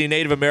playing the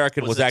Native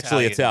American was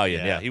actually Italian.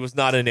 yeah. Yeah, he was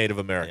not a Native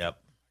American. Yep.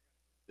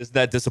 Isn't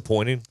that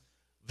disappointing?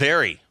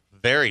 Very,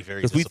 very,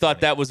 very. Because we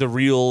thought that was a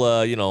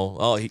real,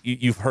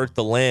 you've hurt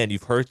the land,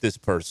 you've hurt this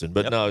person.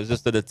 But no, it was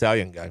just an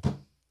Italian guy. Not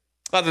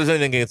that there's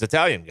anything against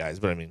Italian guys,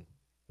 but I mean,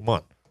 come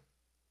on.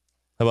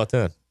 How about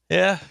that?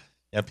 Yeah.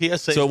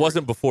 PSA. So it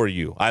wasn't before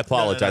you. I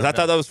apologize. no, I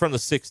thought that was from the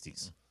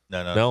 60s.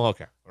 No. No?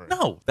 Okay. All right.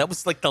 No, that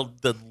was like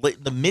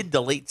the mid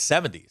to late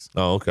 70s.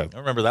 Oh, okay. I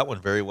remember that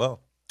one very well.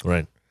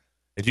 Right.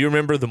 And do you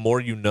remember The More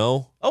You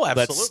Know? Oh, That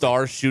absolutely.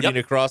 star shooting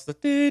Yep. across the...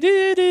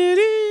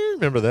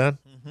 Remember that?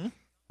 Mm-hmm. That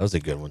was a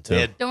good one, too.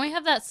 Yeah. Don't we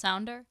have that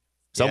sounder?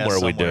 Somewhere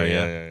we do. somewhere,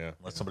 Yeah.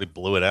 Unless somebody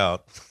blew it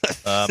out.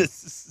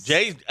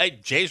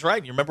 Jay's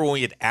right. You remember when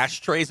we had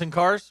ashtrays in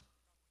cars?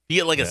 You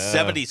get like a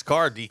 70s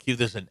car, DQ,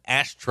 there's an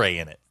ashtray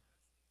in it.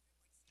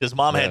 His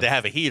mom had to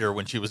have a heater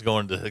when she was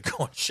going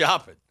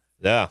shopping.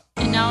 Yeah.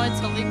 And now it's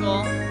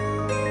illegal.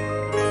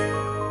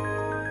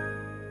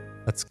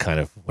 That's kind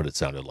of what it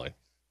sounded like.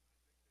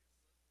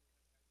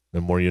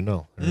 The more you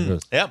know. There it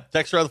is. Yeah,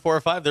 text out of the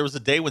 405. There was a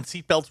day when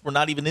seatbelts were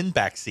not even in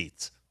back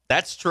seats.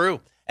 That's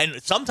true.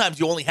 And sometimes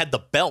you only had the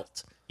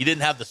belt. You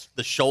didn't have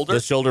the shoulder. The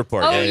shoulder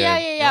part. Oh, yeah.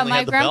 yeah. only My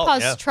had the belt,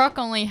 grandpa's yeah. truck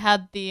only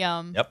had the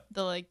Yep.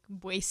 the like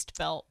waist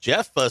belt.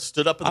 Jeff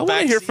stood up in the I back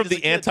want to hear seat from as a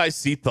the kid.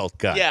 anti-seatbelt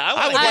guy. Yeah,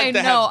 I would I like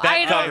to know, have that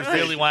I know.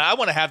 conversation. I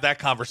want to have that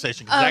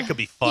conversation because that could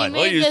be fun.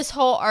 He made this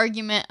whole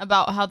argument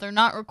about how they're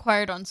not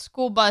required on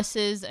school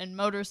buses and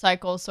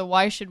motorcycles, so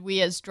why should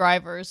we as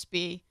drivers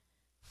be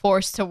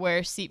forced to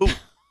wear seatbelts?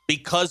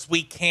 Because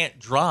we can't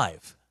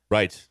drive.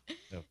 Right.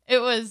 It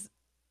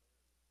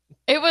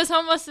was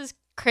almost as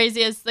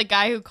crazy as the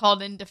guy who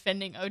called in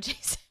defending O.J.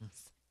 Simpson.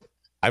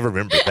 I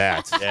remember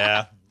that.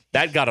 Yeah.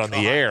 That got on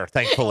the air,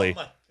 thankfully.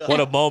 What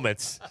a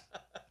moment.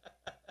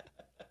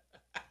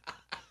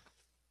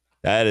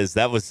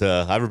 That was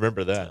I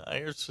remember that.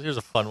 Here's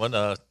a fun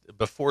one.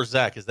 Before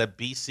Zach, is that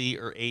BC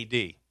or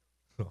AD?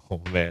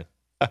 Oh man.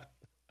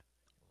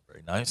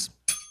 Very nice.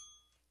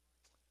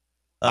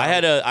 I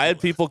had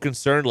people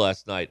concerned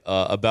last night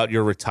about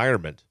your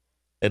retirement.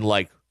 And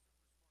like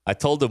I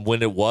told them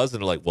when it was,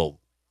 and they're like, well,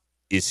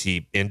 is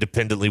he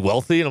independently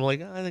wealthy? And I'm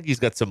like, I think he's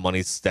got some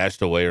money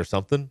stashed away or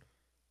something.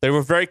 They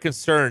were very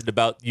concerned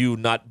about you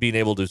not being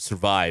able to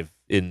survive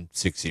in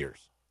 6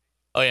 years.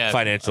 Oh, yeah.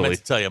 Financially. I meant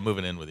to tell you, I'm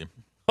moving in with you.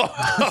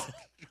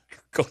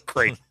 Go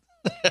great.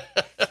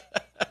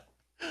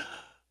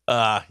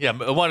 I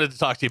wanted to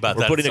talk to you about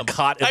We're that. putting a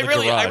cot in the I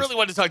garage. really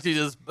wanted to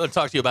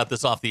talk to you about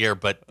this off the air,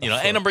 but and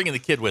I'm bringing the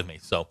kid with me,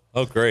 so.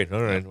 Oh, great.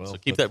 All right. Well, So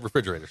keep that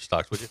refrigerator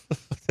stocked, would you?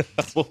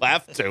 we'll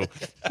have to.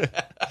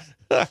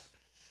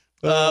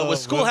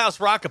 Was Schoolhouse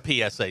Rock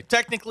a PSA?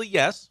 Technically,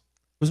 yes.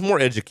 It was more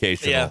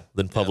educational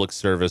than public Yeah.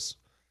 service.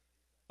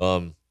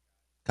 God,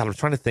 I'm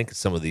trying to think of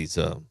some of these.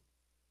 I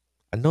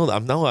know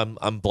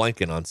I'm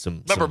blanking on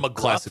some. Remember some McGruff?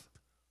 Classic.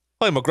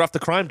 Oh, yeah, McGruff the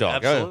crime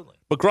dog. Absolutely.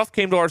 Yeah. McGruff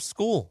came to our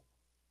school.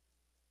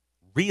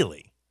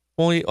 Really?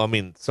 Well,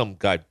 some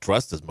guy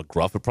dressed as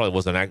McGruff. It probably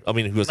wasn't.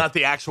 He was Not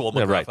the actual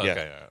Yeah, McGruff. right. Okay, Yeah.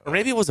 yeah. Or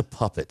maybe it was a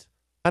puppet.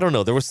 I don't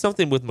know. There was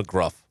something with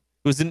McGruff.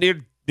 It was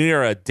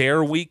near a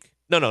Dare Week.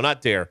 No,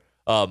 not Dare.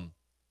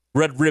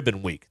 Red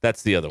Ribbon Week.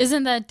 That's the other one.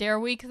 Isn't that Dare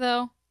Week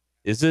though?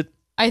 Is it?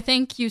 I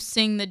think you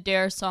sing the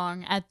Dare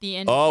song at the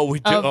end We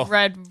do. of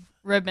Red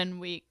Ribbon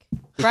Week,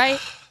 right?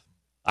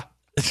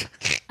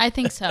 I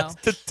think so.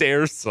 The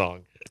Dare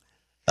song.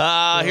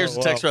 Here's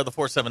a text out of the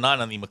 479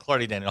 on the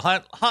McClarty Daniel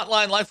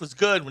hotline. Life was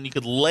good when you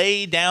could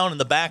lay down in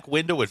the back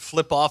window and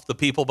flip off the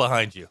people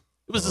behind you.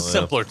 It was a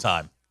simpler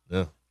time.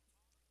 Yeah.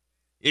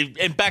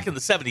 And back in the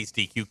 70s,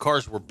 DQ,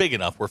 cars were big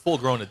enough where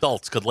full-grown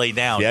adults could lay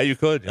down Yeah, you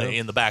could. Yeah.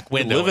 in the back You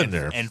could window live in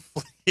there. and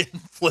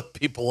flip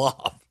people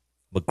off.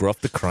 McGruff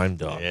the crime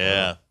dog.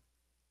 Yeah.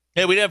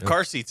 Yeah, we didn't have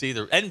car seats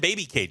either. And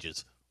baby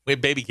cages. We had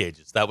baby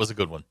cages. That was a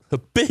good one. A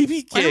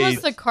baby When cage.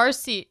 was the car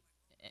seat?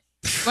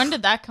 When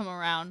did that come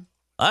around?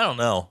 I don't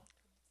know.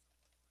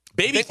 I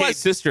Baby think my cage.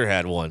 sister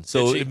had one.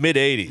 So Did she? mid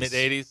 80s.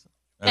 Mid-80s.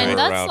 And Right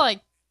that's around. like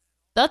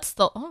That's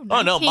the no,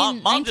 Mom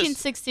just-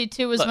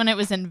 1962 was when it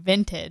was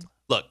invented.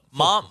 Look,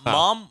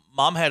 mom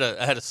had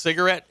a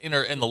cigarette in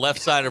the left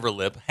side of her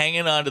lip,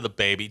 hanging onto the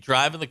baby,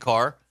 driving the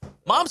car.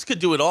 Moms could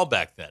do it all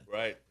back then.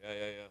 Right.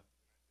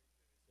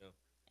 Yeah.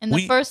 And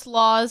the first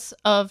laws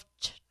of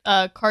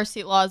car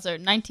seat laws are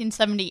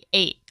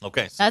 1978.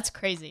 Okay. So, that's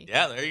crazy.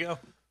 Yeah, there you go.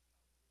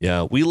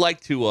 Yeah, we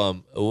like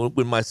to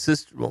when my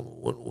sister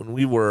when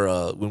we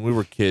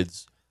were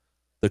kids,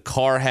 the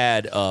car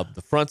had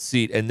the front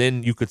seat, and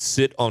then you could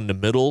sit on the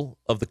middle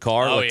of the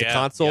car, the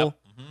console. Yep.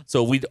 Mm-hmm.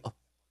 So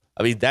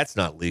I mean, that's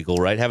not legal,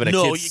 right? Having a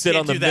kid sit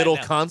on the middle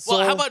console.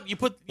 Well, how about you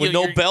put with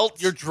no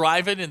belt? You're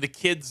driving, and the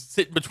kid's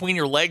sitting between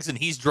your legs, and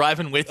he's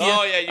driving with you.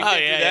 Oh yeah, you can't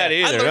do that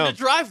either. I learned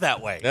to drive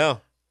that way. Yeah,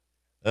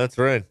 that's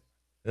right.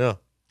 Yeah,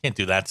 can't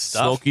do that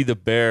stuff. Smokey the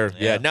Bear.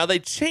 Yeah. Now they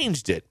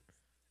changed it.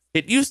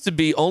 It used to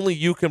be only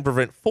you can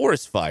prevent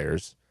forest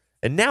fires,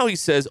 and now he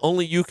says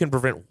only you can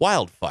prevent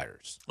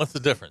wildfires. What's the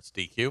difference,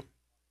 DQ?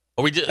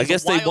 I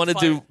guess they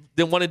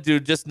wanted to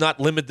just not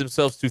limit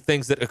themselves to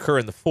things that occur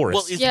in the forest.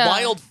 Well, is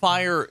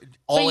wildfire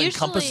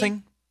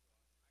all-encompassing?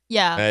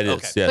 Yeah. It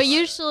is, yes. But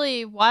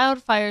usually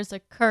wildfires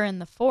occur in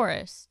the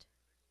forest.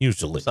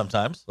 Usually.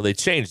 Sometimes. Well, they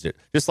changed it.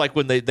 Just like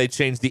when they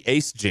changed the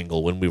Ace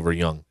jingle when we were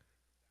young.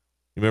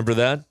 You remember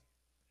that?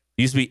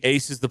 It used to be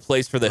Ace is the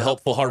place for the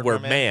helpful hardware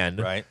man.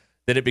 Right.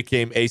 Then it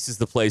became Ace is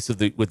the place with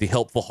the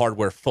helpful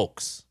hardware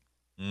folks.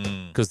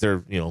 Because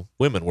they're,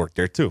 women work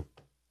there too.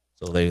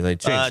 So they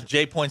changed.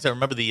 Jay points out,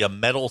 remember the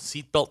metal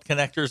seatbelt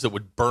connectors that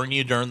would burn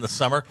you during the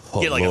summer? Oh,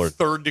 Get like a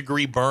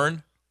 3rd-degree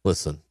burn.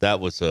 Listen,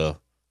 that was them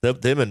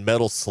and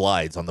metal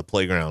slides on the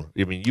playground.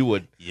 I mean, you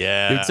would.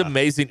 Yeah. It's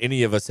amazing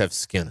any of us have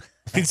skin.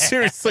 I mean,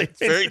 seriously. It's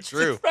very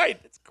true. Right.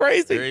 It's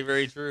crazy. Very,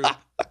 very true.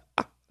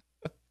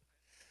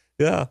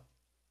 Yeah.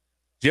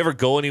 Did you ever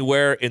go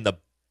anywhere in the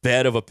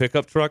bed of a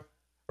pickup truck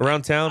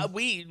around town?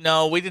 We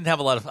didn't have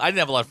I didn't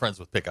have a lot of friends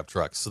with pickup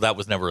trucks, so that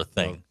was never a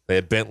thing. They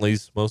had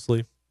Bentleys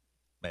mostly.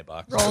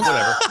 Maybach.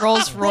 Whatever.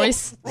 Rolls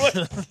Royce.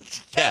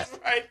 Yeah.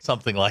 Right.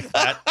 Something like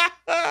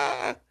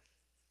that.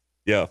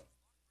 Yeah.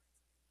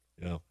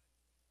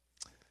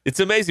 It's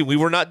amazing. We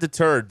were not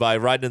deterred by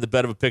riding in the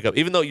bed of a pickup.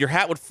 Even though your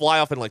hat would fly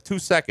off in like 2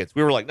 seconds,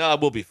 we were like, no,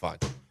 we'll be fine.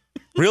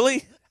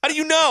 Really? How do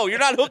you know? You're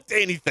not hooked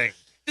to anything.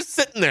 Just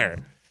sitting there.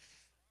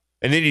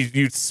 And then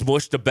you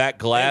smush the back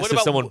glass if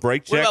someone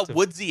brake checked. What about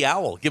Woodsy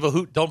Owl? Give a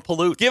hoot, don't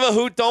pollute. Give a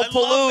hoot, don't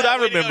pollute. I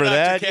remember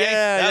that.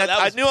 Yeah,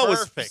 that was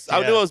perfect. I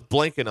knew I was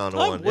blanking on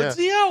one.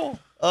 Woodsy Owl.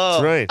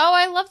 That's right. Oh,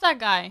 I love that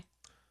guy.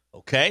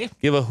 Okay.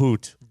 Give a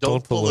hoot,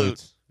 don't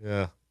pollute.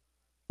 Yeah.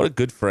 What a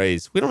good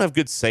phrase. We don't have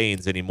good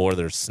sayings anymore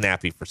that are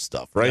snappy for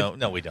stuff, right?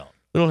 No, we don't.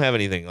 We don't have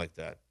anything like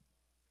that.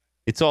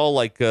 It's all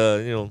like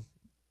the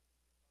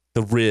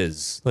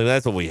Riz. Like,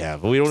 that's what we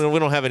have. We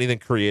don't have anything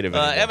creative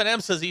anymore. Evan M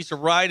says he used to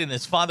ride in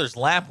his father's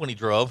lap when he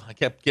drove. I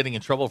kept getting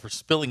in trouble for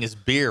spilling his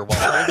beer while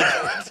holding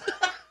it.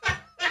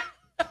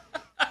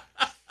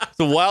 It's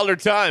a wilder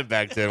time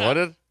back then,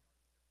 wasn't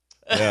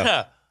it?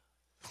 Yeah.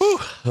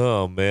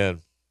 Oh,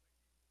 man.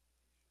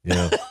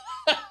 Yeah.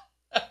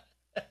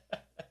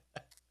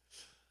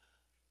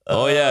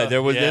 Oh, yeah.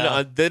 There was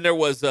then there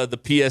was the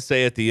PSA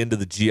at the end of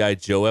the G.I.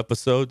 Joe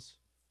episodes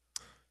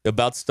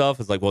about stuff.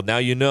 It's like, well, now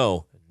you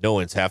know. No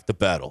one's half the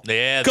battle.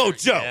 Yeah, go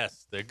Joe.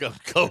 Yes, there go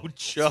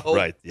Joe.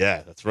 Right.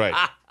 Yeah, that's right.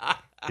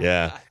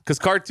 Yeah, because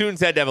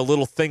cartoons had to have a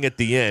little thing at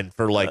the end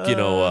for like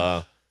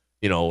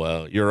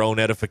your own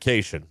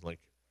edification. Like,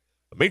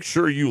 make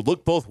sure you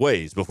look both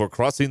ways before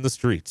crossing the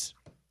streets.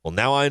 Well,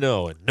 now I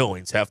know, and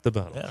knowing's half the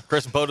battle. Yeah,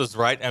 Chris Boda's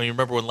right. I mean,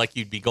 remember when like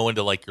you'd be going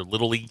to like your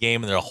little league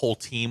game, and there a whole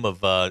team of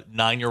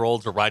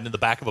 9-year-olds are riding in the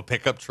back of a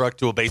pickup truck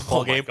to a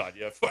baseball game? Oh my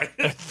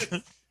God,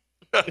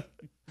 yeah.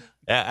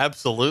 Yeah,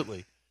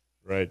 absolutely.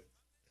 Right.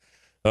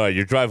 All right,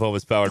 your drive home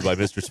is powered by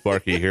Mr.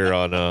 Sparky here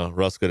on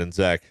Ruscin and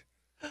Zach.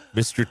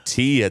 Mr.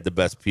 T had the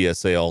best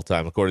PSA all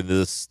time, according to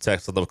this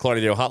text on the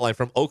McLaurin hotline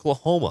from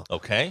Oklahoma.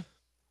 Okay.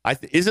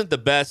 Isn't the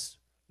best.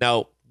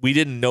 Now, we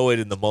didn't know it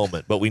in the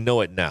moment, but we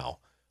know it now.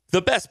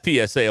 The best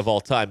PSA of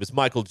all time is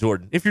Michael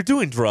Jordan. If you're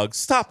doing drugs,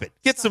 stop it.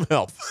 Get some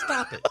help.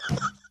 Stop it.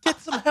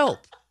 Get some help.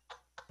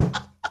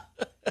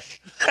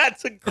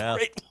 That's a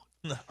great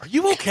one. Are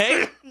you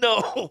okay?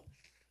 No.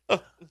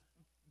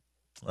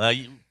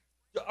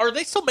 Are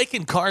they still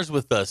making cars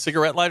with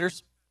cigarette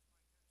lighters?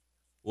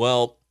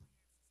 Well,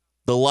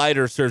 the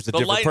lighter serves a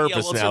different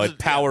purpose now. It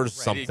powers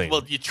something.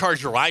 Well, you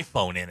charge your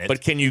iPhone in it.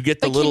 But can you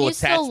get the little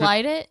attachment? Can you still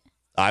light it?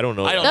 I don't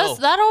know.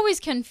 That always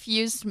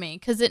confused me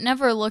because it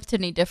never looked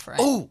any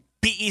different. Oh,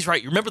 BE's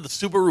right. You remember the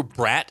Subaru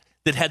Brat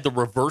that had the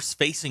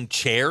reverse-facing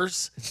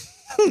chairs?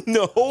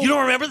 No. You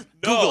don't remember?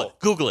 No.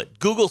 Google it.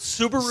 Google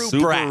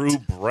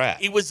Subaru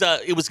Brat. It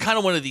was kind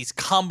of one of these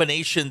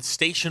combination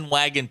station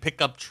wagon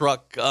pickup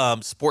truck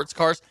sports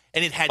cars,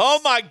 and it had. Oh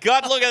my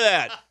God! Look at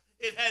that.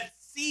 It had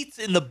seats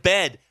in the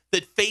bed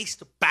that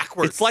faced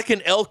backwards. It's like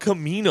an El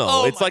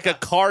Camino. It's like a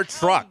car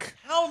truck.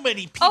 How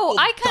many people? Oh,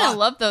 I kind of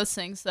love those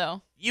things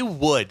though. You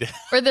would.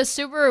 Or the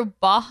Subaru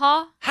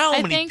Baja.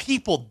 How many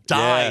people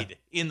died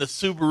in the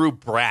Subaru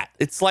Brat?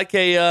 It's like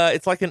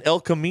an El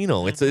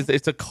Camino. It's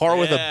a car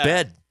with a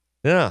bed.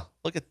 Yeah,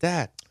 look at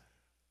that.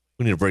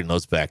 We need to bring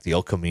those back. The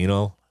El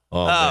Camino.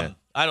 Oh, man.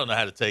 I don't know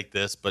how to take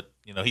this, but,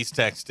 he's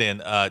texted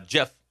in.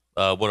 Jeff,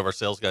 one of our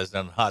sales guys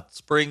down in Hot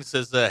Springs,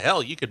 says,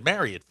 hell, you could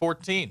marry at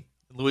 14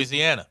 in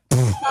Louisiana.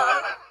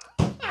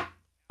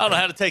 I don't know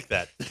how to take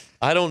that.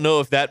 I don't know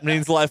if that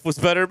means life was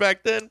better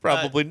back then.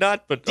 Probably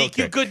not, but DQ,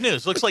 okay. good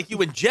news. Looks like you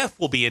and Jeff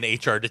will be in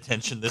HR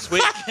detention this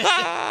week.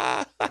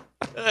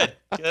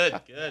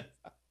 Good.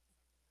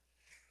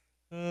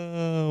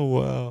 Oh,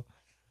 wow.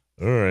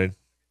 All right.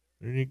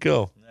 There you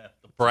go. Yeah,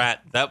 the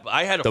brat.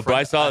 I had a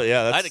friend.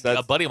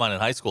 A buddy of mine in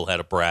high school had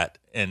a brat,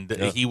 and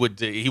he would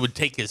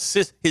take his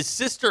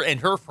sister and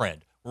her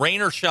friend,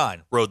 rain or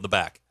shine, rode in the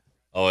back.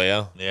 Oh,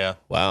 yeah? Yeah.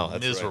 Wow.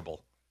 That's miserable.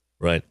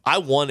 Right. I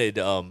wanted,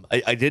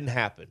 I didn't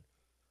happen,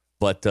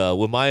 but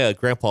when my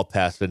grandpa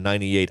passed in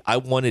 98, I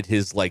wanted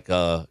his,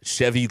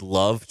 Chevy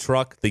Love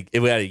truck. It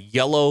had a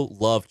yellow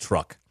Love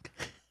truck,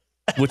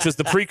 which was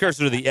the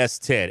precursor to the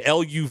S10,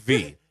 LUV.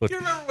 Do you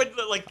remember when,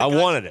 I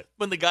wanted it.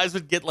 When the guys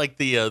would get,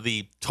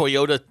 the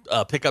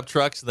Toyota pickup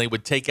trucks, and they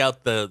would take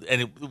out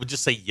and it would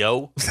just say,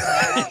 yo?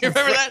 You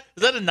remember that?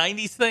 Is that a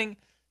 90s thing?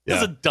 Yeah.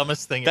 That's the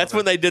dumbest thing That's ever.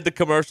 when they did the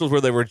commercials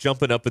where they were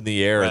jumping up in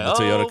the air in the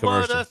Toyota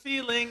commercial. What a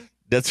feeling.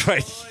 That's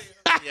right.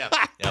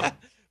 Yeah.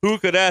 Who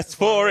could ask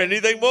for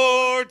anything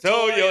more?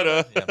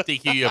 Toyota. Yeah.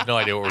 DQ, you have no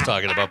idea what we're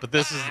talking about, but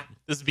this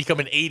has become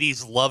an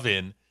 80s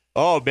love-in.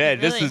 Oh, man.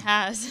 It really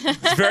has.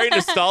 It's very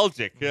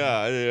nostalgic. Yeah.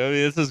 I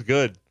mean, this is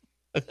good.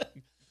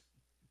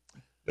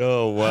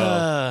 Oh,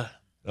 wow.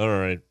 All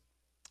right.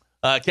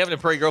 Kevin in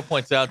Prairie Grove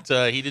points out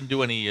Jordan didn't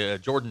do any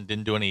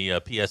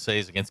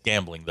PSAs against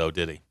gambling, though,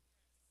 did he?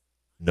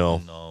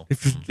 No.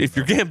 If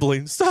you're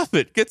gambling, stop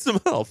it. Get some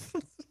help.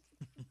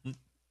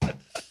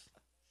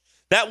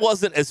 That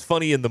wasn't as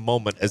funny in the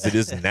moment as it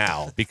is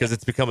now because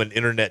it's become an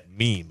internet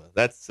meme.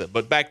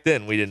 But back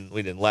then we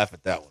didn't laugh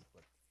at that one.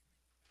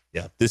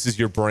 Yeah, this is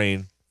your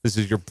brain. This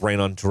is your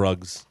brain on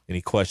drugs.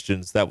 Any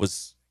questions? That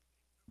was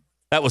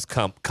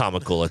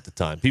comical at the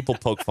time. People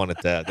poke fun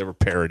at that. There were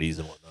parodies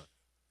and whatnot.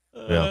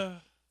 Yeah,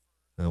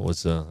 that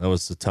was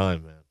the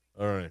time, man.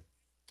 All right.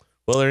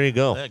 Well, there you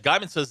go.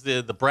 Guyman says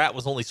the brat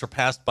was only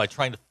surpassed by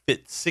trying to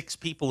fit 6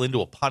 people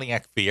into a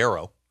Pontiac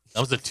Fiero. That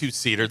was a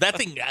 2-seater. That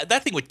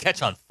thing would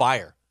catch on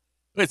fire.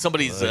 We had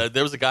somebody's.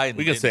 There was a guy.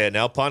 We can say it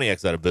now.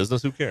 Pontiac's out of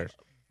business. Who cares?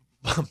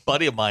 A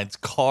buddy of mine's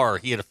car.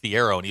 He had a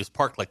Fiero, and he was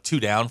parked 2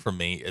 down from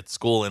me at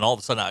school. And all of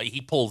a sudden, he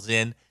pulls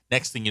in.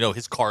 Next thing you know,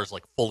 his car is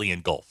fully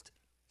engulfed.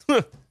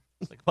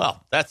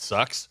 Wow, that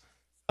sucks.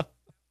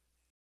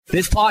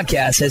 This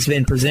podcast has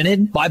been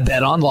presented by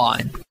Bet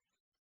Online.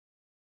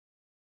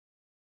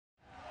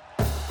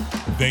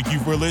 Thank you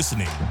for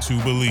listening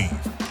to Believe.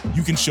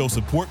 You can show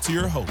support to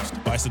your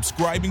host by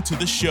subscribing to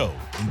the show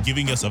and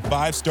giving us a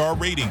 5-star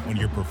rating on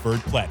your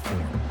preferred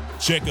platform.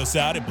 Check us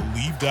out at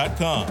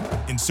Believe.com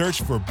and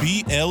search for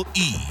BLEAV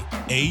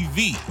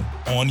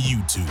on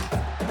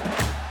YouTube.